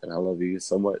podcast, and I love you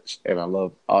so much, and I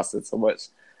love Austin so much.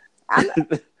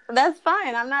 That's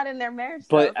fine. I'm not in their marriage,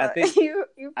 but though, I think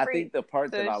I think the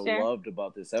part that I loved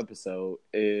about this episode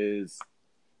is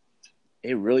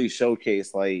it really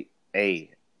showcased like,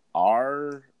 hey,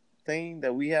 our thing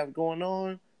that we have going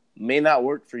on may not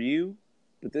work for you,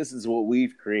 but this is what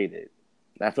we've created.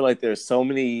 And I feel like there's so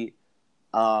many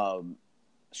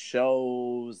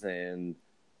shows and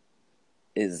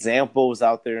examples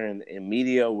out there in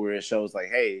media where it shows like,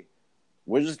 hey,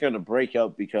 we're just going to break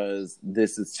up because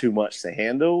this is too much to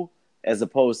handle, as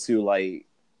opposed to like,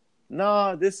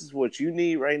 nah, this is what you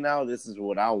need right now. This is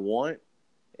what I want.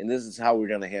 And this is how we're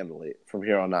going to handle it from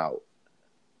here on out.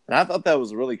 And I thought that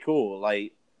was really cool.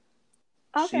 Like,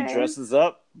 She dresses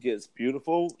up, gets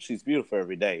beautiful. She's beautiful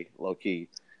every day, low key.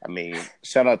 I mean,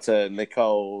 shout out to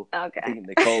Nicole. Okay. I think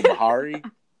Nicole Bahari,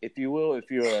 if you will. If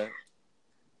you're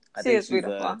I think she's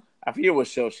beautiful. I forget what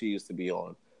show she used to be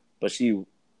on, but she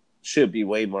should be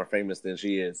way more famous than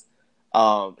she is.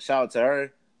 Shout out to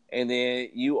her. And then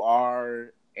you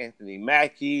are Anthony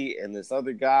Mackie and this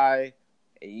other guy,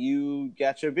 and you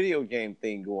got your video game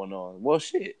thing going on. Well,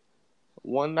 shit.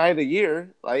 One night a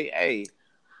year, like, hey,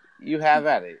 you have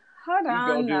at it. Hold on,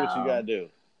 you go do what you gotta do.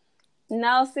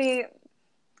 No, see,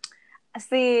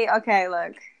 okay,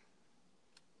 look.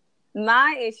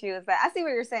 My issue is that I see what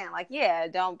you're saying. Like, yeah,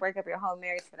 don't break up your whole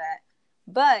marriage for that.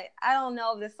 But I don't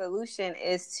know if the solution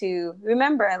is to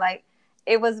remember, like,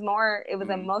 it was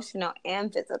emotional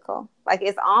and physical. Like,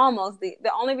 it's almost the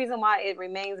only reason why it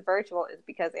remains virtual is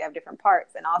because they have different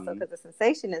parts, and also because the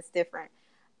sensation is different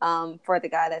for the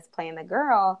guy that's playing the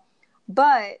girl.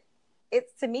 But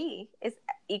it's, to me, it's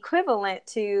equivalent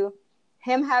to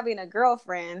him having a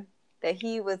girlfriend that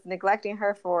he was neglecting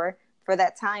her for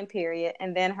that time period,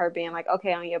 and then her being like,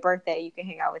 okay, on your birthday you can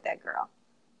hang out with that girl,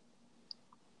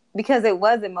 because it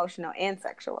was emotional and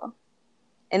sexual,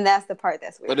 and that's the part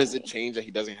that's weird. But does it change that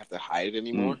he doesn't have to hide it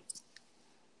anymore?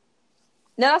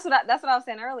 No, that's what I was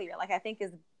saying earlier. Like, I think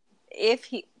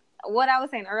what I was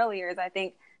saying earlier is, I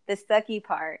think the sucky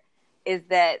part is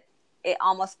that it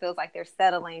almost feels like they're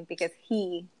settling because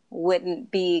he wouldn't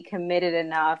be committed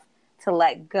enough to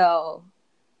let go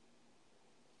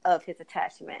of his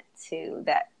attachment to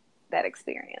that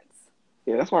experience.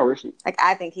 Yeah, that's why I wish. Like,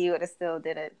 I think he would have still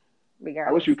did it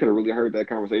regardless. I wish you could have really heard that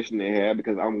conversation they had,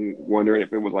 because I'm wondering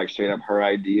if it was like straight up her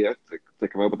idea to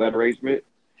come up with that arrangement.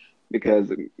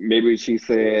 Because maybe she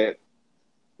said,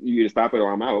 "You either stop it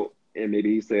or I'm out," and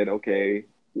maybe he said, "Okay,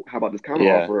 how about this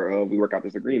counter offer of we work out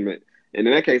this agreement?" And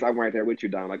in that case, I'm right there with you,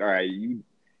 Don. Like, all right, you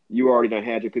already done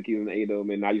had your cookies and ate them,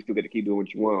 and now you still get to keep doing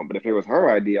what you want. But if it was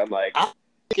her idea, I'm like, I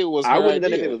think it was. I her wouldn't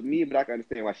have idea. done it if it was me, but I can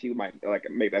understand why she might like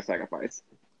make that sacrifice.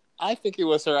 I think it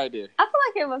was her idea. I feel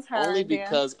like it was her only idea.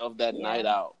 Because of that night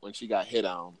out when she got hit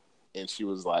on, and she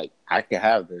was like, I can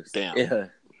have this. Damn. Yeah.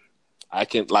 I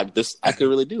can like this. I could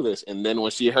really do this. And then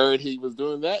when she heard he was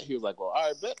doing that, he was like, "Well, all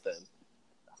right, bet then."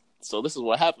 So this is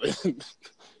what happened.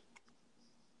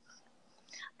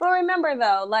 But remember,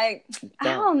 though, like,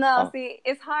 I don't know. See,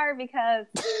 it's hard because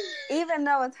even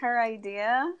though it's her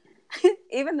idea,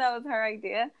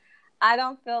 I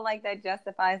don't feel like that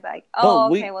justifies, like, well,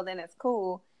 then it's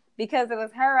cool. Because it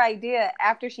was her idea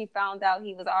after she found out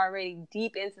he was already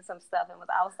deep into some stuff and was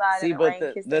outside in the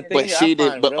rain kissing his but she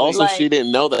did. But also, she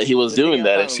didn't know that he was doing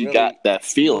that, and she got that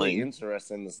feeling. Really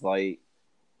interesting is, like,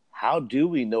 how do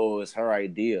we know it was her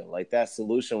idea? Like, that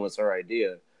solution was her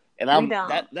idea, and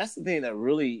that's the thing that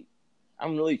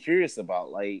I'm really curious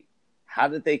about. Like, how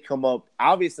did they come up?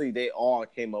 Obviously, they all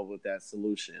came up with that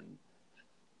solution,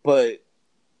 but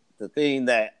the thing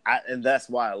and that's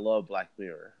why I love Black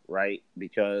Mirror, right?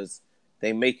 Because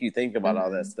they make you think about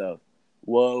all that stuff.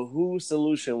 Well, whose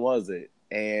solution was it?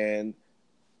 And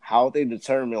how they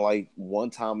determine, like,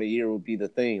 one time a year would be the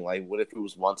thing. Like, what if it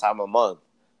was one time a month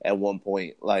at one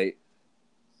point? Like,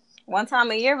 one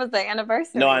time a year was the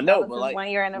anniversary. No, I know, but like, 1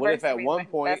 year anniversary. What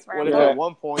if at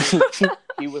one point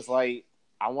he was like,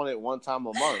 I want it one time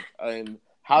a month? And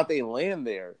how'd they land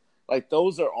there? Like,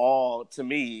 those are all, to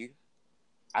me,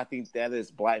 I think that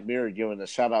is Black Mirror giving a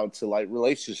shout out to, like,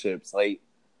 relationships. Like,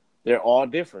 they're all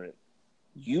different.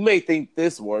 You may think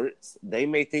this works. They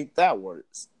may think that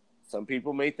works. Some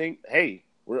people may think, hey,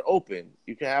 we're open.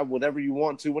 You can have whatever you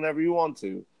want to whenever you want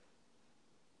to.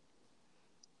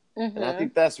 Mm-hmm. And I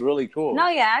think that's really cool. No,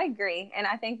 yeah, I agree. And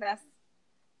I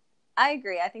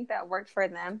agree. I think that worked for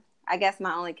them. I guess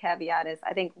my only caveat is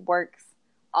I think works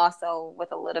also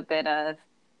with a little bit of,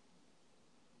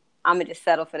 I'm going to just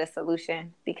settle for the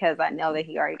solution because I know that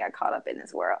he already got caught up in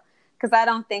this world. Because I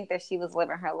don't think that she was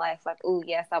living her life like, oh,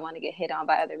 yes, I want to get hit on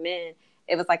by other men.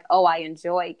 It was like, oh, I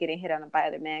enjoy getting hit on by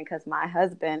other men because my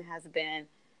husband has been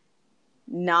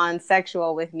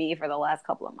non-sexual with me for the last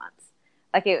couple of months.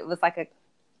 Like, it was like a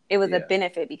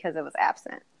benefit because it was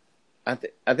absent. I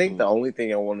think the only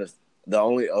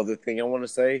other thing I want to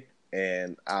say,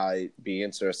 and I'd be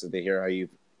interested to hear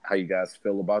how you guys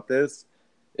feel about this,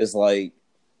 is like,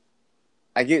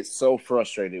 I get so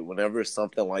frustrated whenever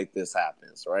something like this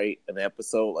happens, right? An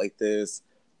episode like this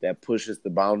that pushes the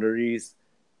boundaries,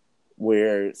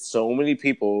 where so many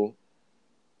people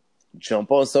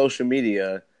jump on social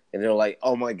media and they're like,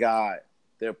 oh my God,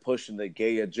 they're pushing the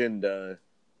gay agenda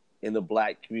in the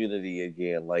Black community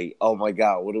again. Like, oh my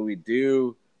God, what do we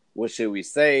do? What should we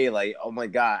say? Like, oh my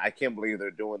God, I can't believe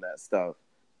they're doing that stuff.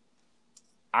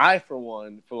 I, for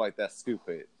one, feel like that's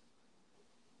stupid.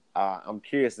 I'm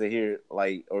curious to hear,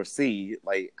 like, or see,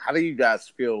 like, how do you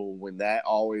guys feel when that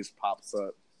always pops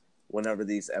up whenever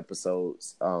these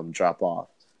episodes drop off?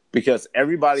 Because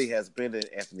everybody has been in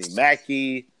Anthony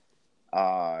Mackie,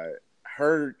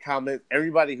 her comment,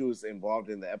 everybody who's involved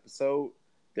in the episode,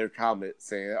 their comments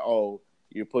saying, "Oh,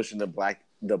 you're pushing the black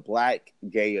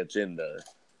gay agenda."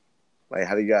 Like,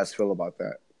 how do you guys feel about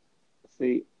that?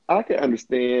 See, I can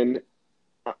understand.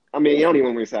 I mean, I don't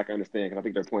even want to say I can understand because I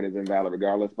think their point is invalid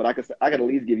regardless. But I could at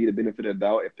least give you the benefit of the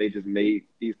doubt if they just made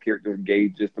these characters gay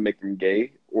just to make them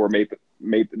gay, or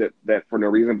made that for no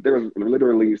reason. But there was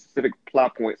literally specific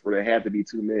plot points where there had to be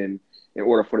two men in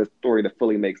order for the story to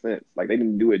fully make sense. Like they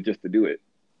didn't do it just to do it.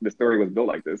 The story was built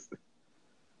like this.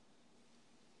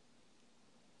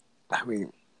 I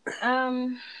mean,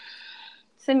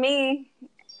 to me,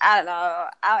 I don't know.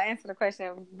 I'll answer the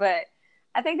question, but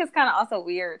I think it's kind of also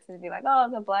weird to be like, oh,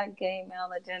 the black gay male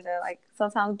agenda. Like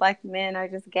sometimes black men are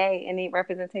just gay and need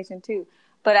representation too.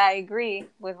 But I agree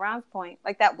with Ron's point.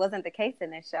 Like that wasn't the case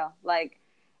in this show. Like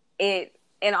it,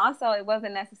 and also it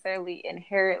wasn't necessarily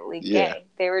inherently gay. Yeah.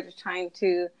 They were just trying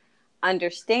to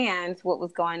understand what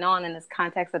was going on in this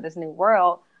context of this new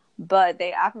world, but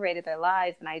they operated their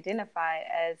lives and identified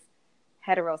as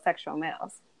heterosexual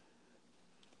males.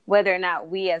 Whether or not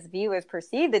we as viewers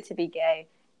perceived it to be gay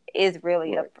is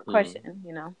really a question,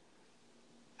 you know.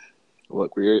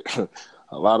 Look, we're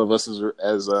a lot of us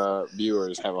as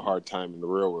viewers have a hard time in the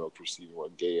real world perceiving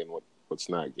what's gay and what's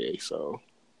not gay. So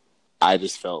I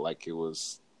just felt like it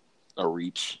was a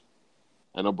reach.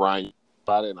 I know Brian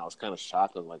about it, and I was kind of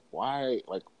shocked. I was like, why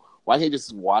can't you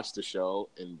just watch the show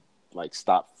and like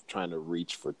stop trying to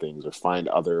reach for things or find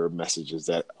other messages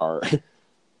that are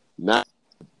not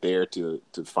there to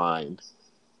find?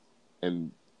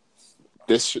 And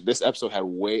this episode had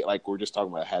like we're just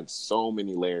talking about, it had so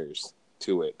many layers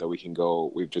to it that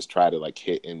we've just tried to like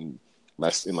hit in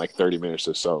like 30 minutes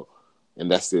or so,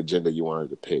 and that's the agenda you wanted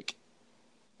to pick.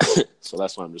 So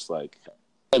that's why I'm just like,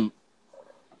 and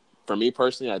for me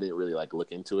personally, I didn't really like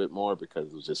look into it more because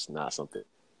it was just not something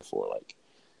for like,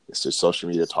 it's just social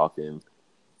media talking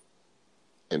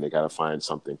and they got to find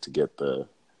something to get the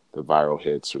viral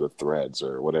hits or the threads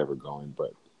or whatever going.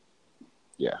 But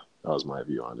yeah, that was my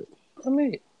view on it. I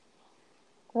mean,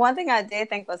 one thing I did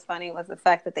think was funny was the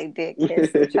fact that they did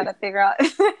kiss to try to figure out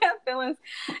if they have feelings.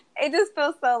 It just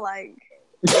feels so like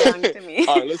young to me.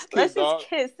 All right, let's kiss, just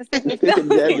kiss to see if we feel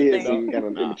That is anything. kind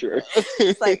of immature.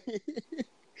 It's like,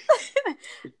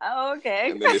 oh,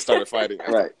 okay. And then they started fighting.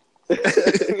 Right.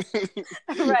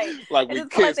 Right. Like It we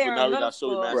just felt like kissed, they but were now in we middle got to show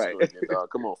you school. masculine Right. again, dog.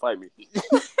 Come on, fight me.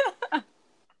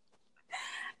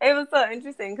 It was so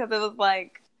interesting because it was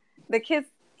like the kiss,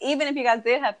 even if you guys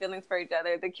did have feelings for each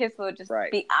other, the kiss would just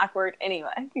Right. be awkward anyway,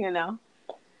 you know?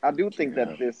 I do think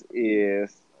that this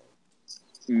is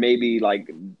maybe like,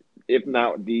 if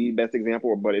not the best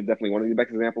example, but it's definitely one of the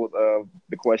best examples of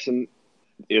the question,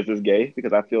 is this gay?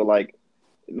 Because I feel like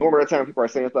normally the time people are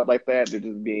saying stuff like that, they're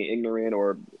just being ignorant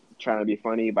or trying to be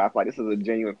funny. But I feel like this is a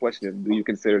genuine question. Do you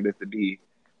consider this to be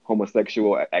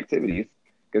homosexual activities?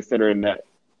 Considering that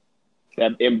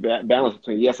balance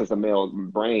between, yes, it's a male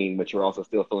brain, but you're also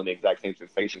still feeling the exact same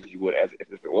sensations you would as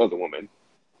if it was a woman,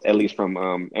 at least from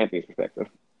Anthony's perspective.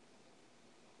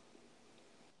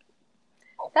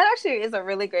 That actually is a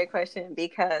really great question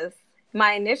because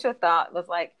my initial thought was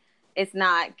like, it's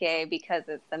not gay because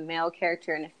it's a male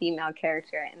character and a female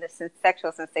character, and the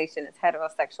sexual sensation is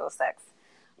heterosexual sex.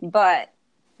 But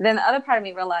then the other part of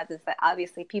me realizes that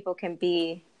obviously people can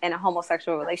be in a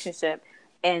homosexual relationship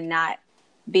and not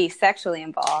be sexually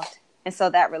involved. And so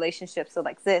that relationship still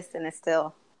exists and it's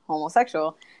still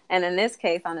homosexual. And in this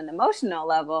case, on an emotional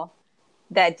level,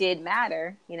 that did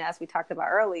matter. You know, as we talked about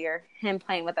earlier, him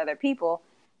playing with other people,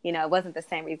 you know, it wasn't the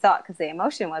same result because the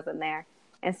emotion wasn't there.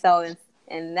 And so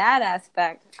in that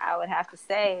aspect, I would have to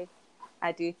say,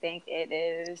 I do think it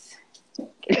is. And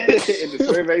the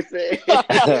survey said.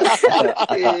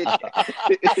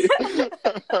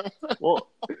 well,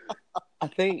 I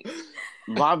think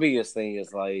my biggest thing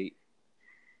is like,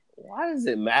 why does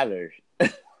it matter?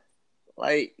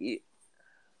 Like,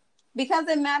 because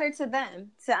it mattered to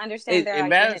them to understand their it identity.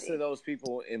 matters to those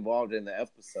people involved in the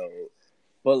episode.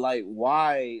 But like,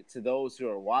 why, to those who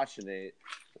are watching it,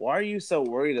 why are you so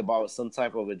worried about some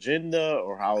type of agenda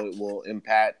or how it will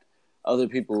impact other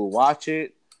people who watch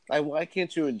it? Like, why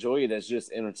can't you enjoy it as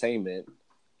just entertainment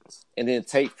and then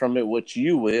take from it what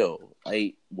you will?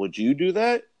 Like, would you do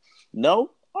that? No?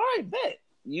 All right, bet.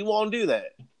 You won't do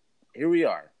that. Here we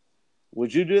are.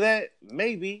 Would you do that?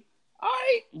 Maybe. All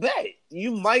right, bet.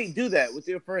 You might do that with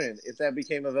your friend if that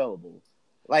became available.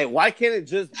 Like, why can't it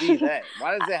just be that?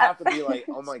 Why does it have to be like,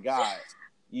 oh my God,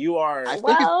 you are...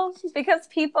 Well, because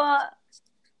people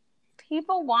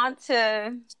want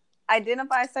to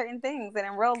identify certain things. And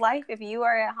in real life, if you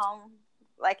are at home,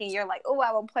 like, and you're like, oh,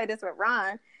 I will play this with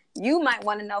Ron, you might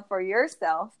want to know for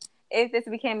yourself, if this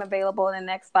became available in the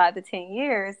next 5 to 10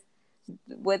 years,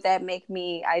 would that make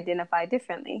me identify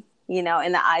differently, you know,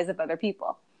 in the eyes of other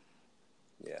people?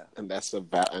 Yeah, and that's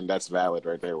valid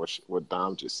right there, what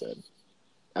Dom just said.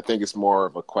 I think it's more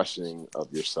of a questioning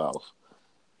of yourself,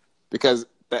 because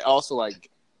that also like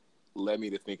led me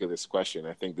to think of this question.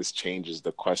 I think this changes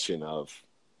the question of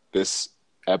this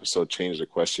episode changed the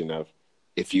question of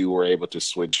if you were able to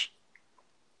switch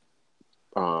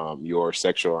your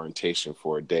sexual orientation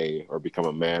for a day or become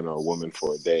a man or a woman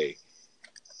for a day,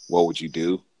 what would you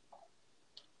do?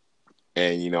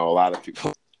 And, a lot of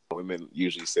people, women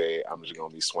usually say, I'm just going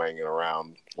to be swinging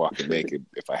around walking naked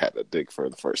if I had a dick for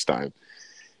the first time.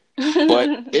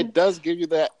 But it does give you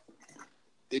that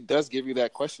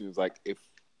question. It's like,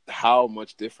 how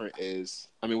much different is,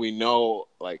 we know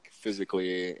like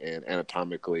physically and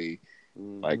anatomically,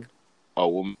 like a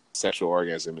woman's sexual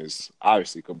orgasm is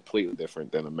obviously completely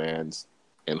different than a man's,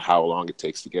 and how long it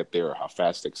takes to get there or how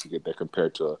fast it takes to get there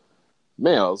compared to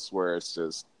males, where it's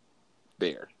just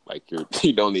there. Like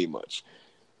you don't need much.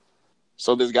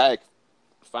 So this guy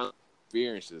finally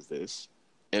experiences this,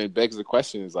 and it begs the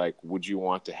question is like, would you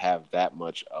want to have that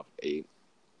much of a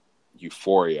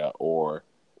euphoria, or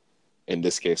in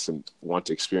this case, want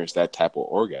to experience that type of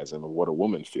orgasm of what a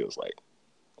woman feels like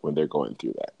when they're going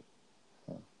through that?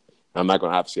 I'm not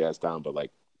going to obviously ask down, but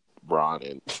like Bron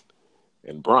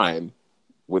and Brian,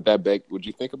 would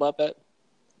you think about that?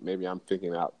 Maybe I'm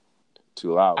thinking out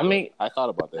too loud. I thought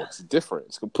about that. It's different.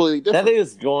 It's completely different. That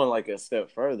is going like a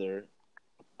step further.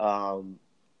 I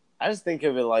just think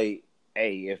of it like,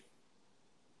 hey, if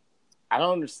I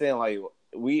don't understand, like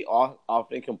we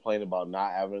often complain about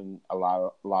not having a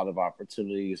lot of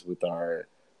opportunities with our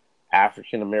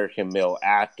African American male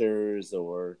actors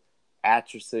or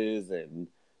actresses and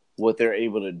what they're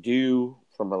able to do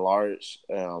from a large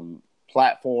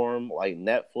platform like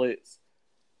Netflix.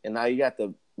 And now you got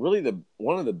one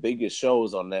of the biggest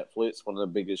shows on Netflix, one of the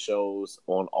biggest shows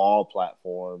on all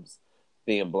platforms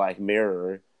being Black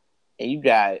Mirror. And you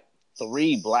got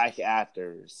 3 Black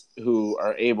actors who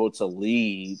are able to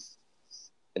lead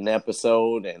an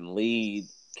episode and lead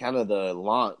kind of the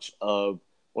launch of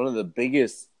one of the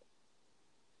biggest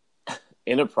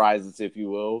enterprises, if you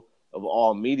will, of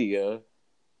all media.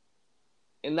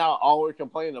 And now all we're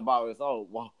complaining about is,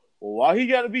 why he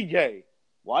got to be gay?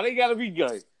 Why they got to be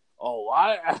gay? Oh,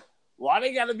 why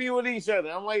they got to be with each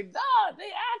other? I'm like, nah, they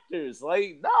actors.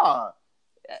 Like, nah.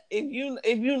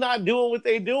 If you not doing what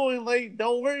they doing, like,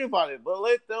 don't worry about it. But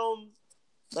let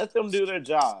them do their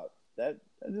job. That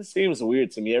just seems weird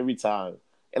to me every time.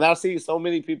 And I see so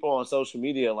many people on social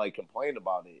media like complain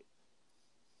about it,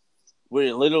 where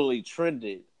it literally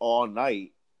trended all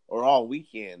night or all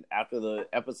weekend after the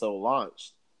episode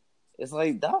launched. It's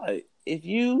like, dog, if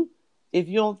you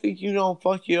don't think you don't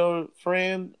fuck your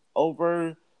friend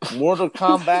over Mortal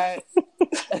Kombat,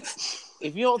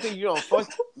 if you don't think you don't fuck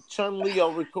Chun-Li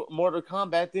over Mortal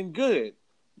Kombat, then good.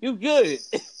 You good.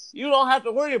 You don't have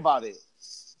to worry about it.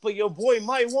 But your boy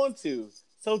might want to.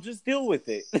 So just deal with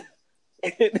it.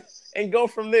 and go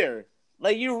from there.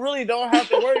 Like, you really don't have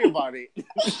to worry about it.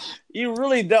 You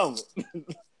really don't.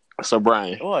 So,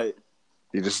 Brian. What?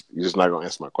 You're just not gonna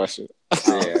answer my question.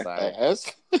 Oh,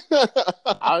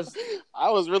 I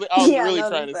was really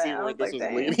trying to see where this was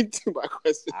leading to my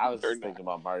question. I was just thinking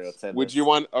about Mario Tennis. Would you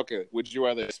want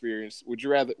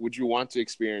to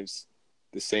experience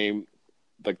the same,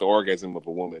 like the orgasm of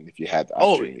a woman if you had the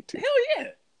opportunity to? Hell yeah.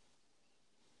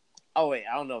 Oh wait,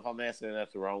 I don't know if I'm answering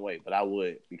that the wrong way, but I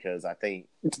would, because I think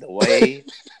the way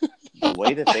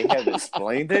that they have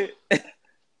explained it,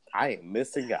 I am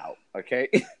missing out. Okay.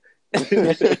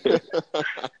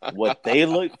 What they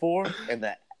look for and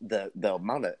the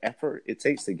amount of effort it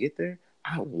takes to get there,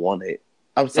 I want it.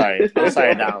 I'm sorry, Dom. I'm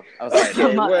sorry.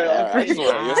 Okay,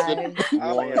 well,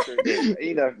 I'll answer this.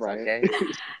 Enough, Brian. Okay.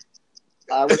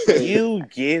 I would say, you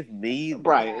give me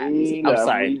Brian. I'm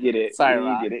sorry. You get it. Sorry,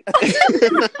 you get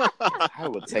it. I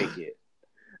would take it.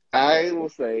 I will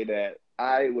say that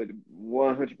I would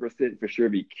 100% for sure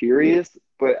be curious,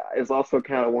 but it's also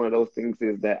kind of one of those things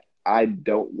is that I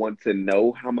don't want to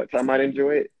know how much I might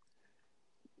enjoy it.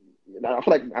 I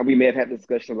feel like we may have had this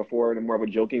discussion before in a more of a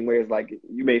joking way. It's like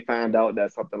you may find out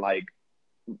that something like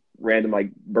random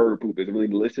like bird poop is really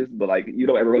delicious, but like you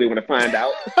don't ever really want to find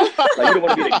out. Like you don't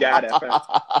want to be the guy that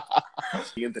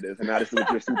found into this, and now this is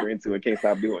what you're super into and can't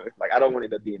stop doing. Like I don't want to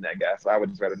end up being that guy, so I would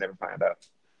just rather never find out.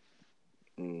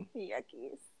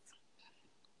 Yuckies.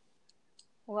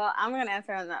 Well, I'm gonna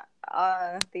answer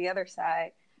on the other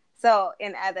side. So,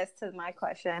 and add this to my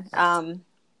question.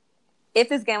 If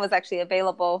this game was actually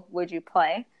available, would you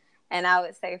play? And I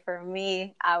would say for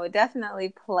me, I would definitely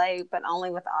play, but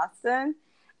only with Austin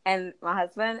and my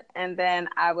husband. And then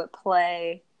I would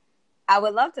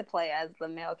love to play as the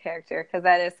male character, because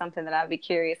that is something that I'd be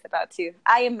curious about too.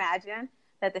 I imagine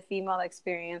that the female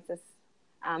experience is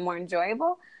more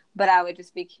enjoyable, but I would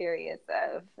just be curious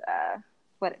of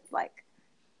what it's like.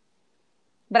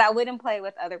 But I wouldn't play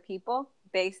with other people,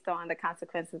 based on the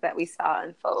consequences that we saw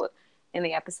unfold in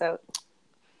the episode.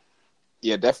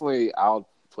 Yeah, definitely. I'll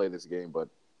play this game, but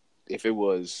if it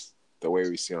was the way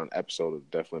we see on episode, it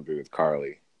would definitely be with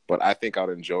Carly. But I think I'd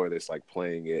enjoy this, like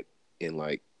playing it in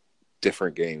like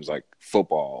different games, like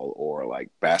football or like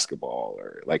basketball,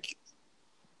 or like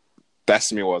that's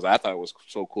to me was I thought it was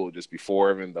so cool just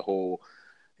before even the whole,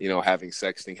 having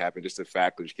sex thing happen. Just the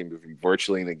fact that you can be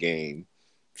virtually in a game,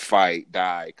 fight,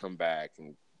 die, come back,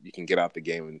 and you can get out the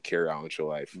game and carry on with your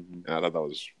life. Mm-hmm. And I thought that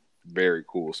was very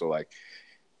cool. So like,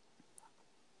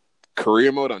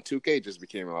 career mode on 2K just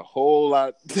became a whole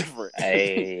lot different.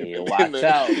 Hey, watch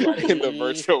out, buddy. In the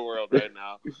virtual world right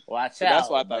now. Watch out, that's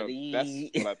what buddy. That's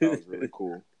what I thought was really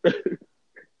cool.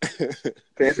 To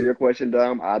answer your question,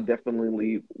 Dom, I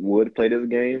definitely would play this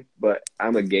game, but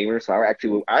I'm a gamer, so I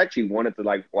actually wanted to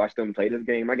like watch them play this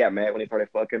game. I got mad when they started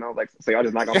fucking. I was like, so y'all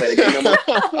just not gonna play the game no more?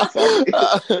 So,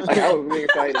 like, I was really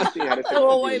excited to see how this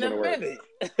wait a minute.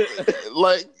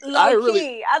 Like,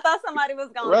 I thought somebody was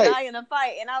gonna die in a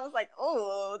fight, and I was like,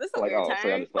 oh, this is a weird turn. So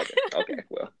y'all just fucking. Okay,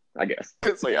 well, I guess.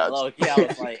 So y'all low-key, I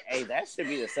was like, hey, that should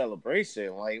be the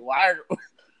celebration. Like, why?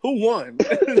 Who won?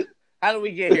 How did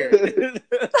we get here?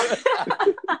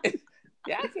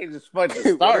 Yeah, I can't just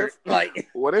fucking start.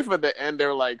 What if at the end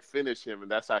they're like, finish him, and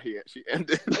that's how she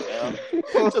ended? Yeah.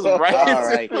 Just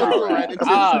right. All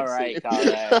right,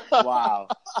 Conrad. Wow.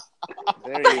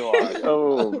 There you are.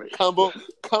 Oh, combo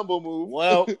move.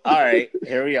 Well, all right,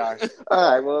 here we are.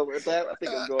 All right, well, with that, I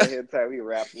think it's go ahead and time we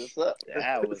wrap this up.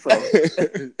 That was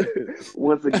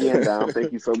once again, Dom,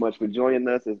 thank you so much for joining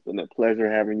us. It's been a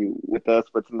pleasure having you with us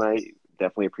for tonight.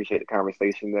 Definitely appreciate the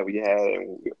conversation that we had,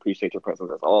 and we appreciate your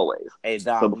presence as always. Hey,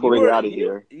 Dom, so before we get out of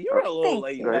here, you're a little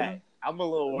laid back. I'm a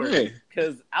little worried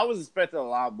because I was expecting a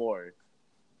lot more,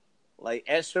 like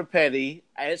extra petty.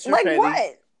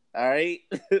 What? All right.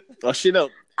 Oh, she know.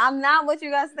 I'm not what you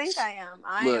guys think I am.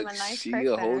 I am a nice she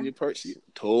person. A whole new person. She's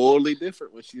totally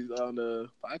different when she's on the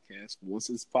podcast. Once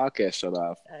this podcast shut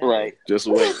off, right? Just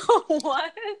wait.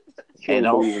 What? Hey,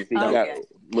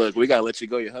 look, we gotta let you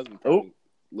go. Your husband.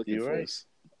 Looking for us.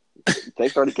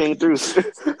 Take 30 came through.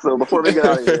 So before we get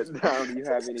out of here, Dom, do you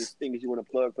have any things you want to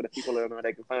plug for the people that don't know how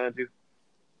they can find you?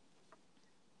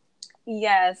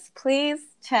 Yes, please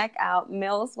check out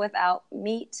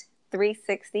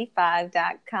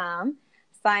millswithoutmeat365.com.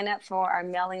 Sign up for our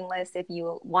mailing list if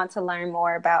you want to learn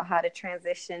more about how to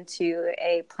transition to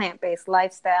a plant-based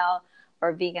lifestyle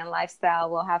or vegan lifestyle.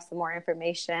 We'll have some more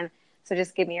information. So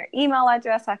just give me your email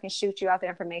address. So I can shoot you out the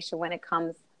information when it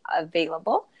comes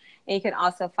available. And you can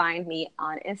also find me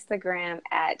on Instagram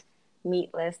at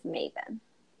meatlessmaven.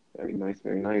 Very nice,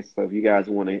 very nice. So if you guys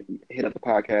want to hit up the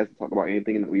podcast and talk about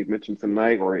anything that we've mentioned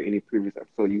tonight or any previous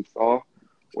episode you saw,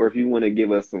 or if you want to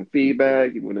give us some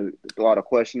feedback, you want to throw out a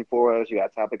question for us, you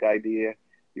got a topic idea,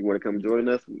 you want to come join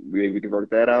us, we can work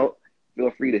that out.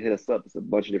 Feel free to hit us up. It's a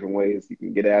bunch of different ways you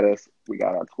can get at us. We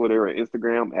got our Twitter and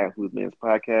Instagram at Who's Man's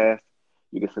Podcast.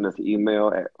 You can send us an email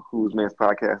at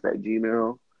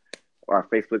who'smanspodcast@gmail.com. Our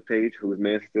Facebook page, Who's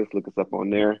Man's, look us up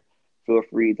on there. Feel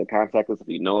free to contact us if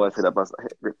you know us, hit up us,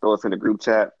 throw us in the group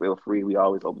chat. Feel free. We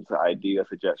always open to ideas,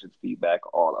 suggestions, feedback,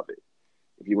 all of it.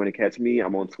 If you want to catch me,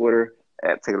 I'm on Twitter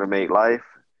at TaylorMadeLife.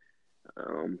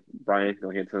 Brian, go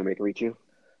ahead and tell me where to reach you.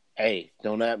 Hey,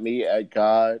 don't at me at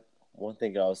God. One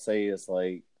thing I'll say is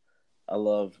I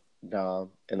love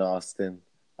Dom and Austin.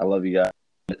 I love you guys.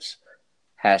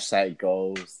 Hashtag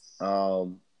goals.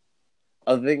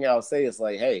 Other thing I'll say is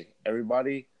hey,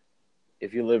 everybody,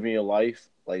 if you're living your life,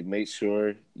 make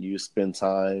sure you spend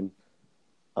time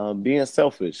being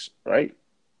selfish, right?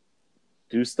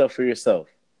 Do stuff for yourself.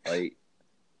 Take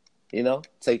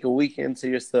a weekend to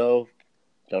yourself.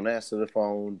 Don't answer the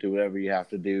phone. Do whatever you have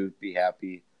to do. Be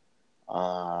happy. Yeah.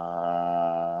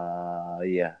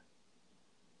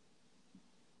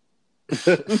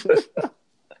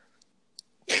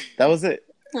 That was it.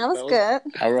 That was good.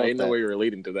 I didn't know where you were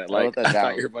leading to that. I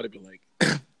thought you were about to be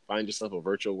find yourself a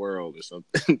virtual world or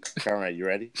something. Conrad, you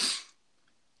ready?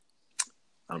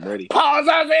 I'm ready.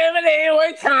 Positivity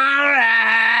with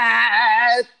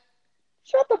Conrad.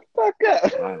 Shut the fuck up.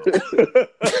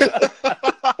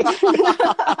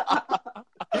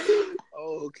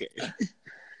 Okay.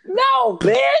 No,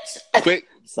 bitch. Quick.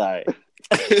 Sorry.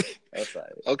 That's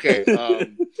sorry. Okay.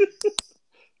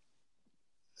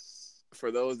 For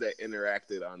those that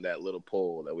interacted on that little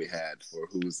poll that we had for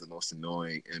who's the most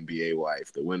annoying NBA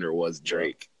wife, the winner was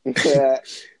Drake.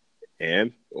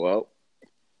 And, well,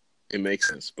 it makes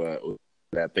sense. But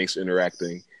thanks for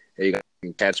interacting. Hey, you guys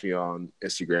can catch me on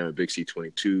Instagram at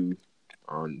BigC22,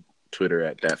 on Twitter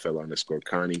at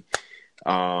thatfella_Connie.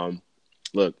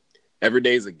 Look, every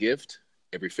day is a gift.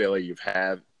 every failure you've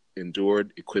had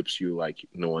endured equips you like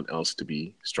no one else to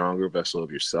be stronger vessel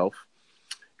of yourself,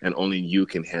 and only you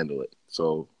can handle it.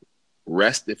 So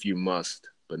rest if you must,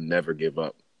 but never give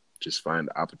up. Just find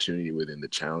the opportunity within the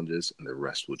challenges, and the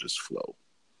rest will just flow.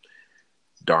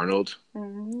 Darnold.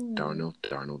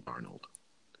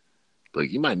 Look,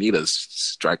 you might need a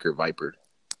striker viper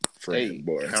friend, Hey,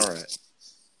 boy. Conrad,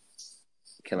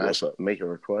 can What's I up? make a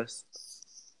request?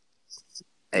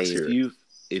 Let's Hey, hear it.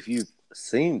 if you've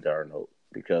seen Darnold,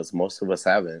 because most of us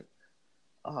haven't,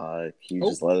 can you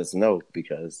just let us know?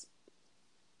 Because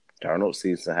Darnold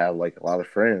seems to have like a lot of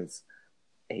friends,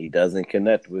 and he doesn't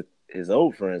connect with his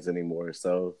old friends anymore.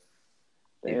 So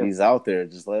if Damn. he's out there,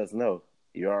 just let us know.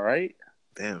 You all right?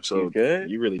 Damn, so You good?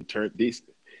 you really turned DC.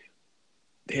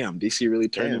 Damn, DC really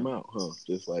turned Damn. him out, huh?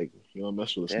 Just like, you don't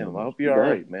mess with us no Damn, I more. hope you're all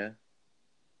right, man.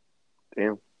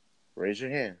 Damn. Raise your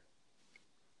hand.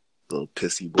 Little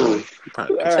pissy boy. You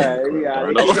probably All pissed right, him, we got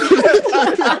Darnold.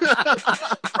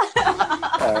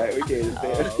 All right, we can't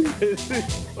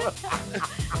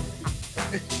stand.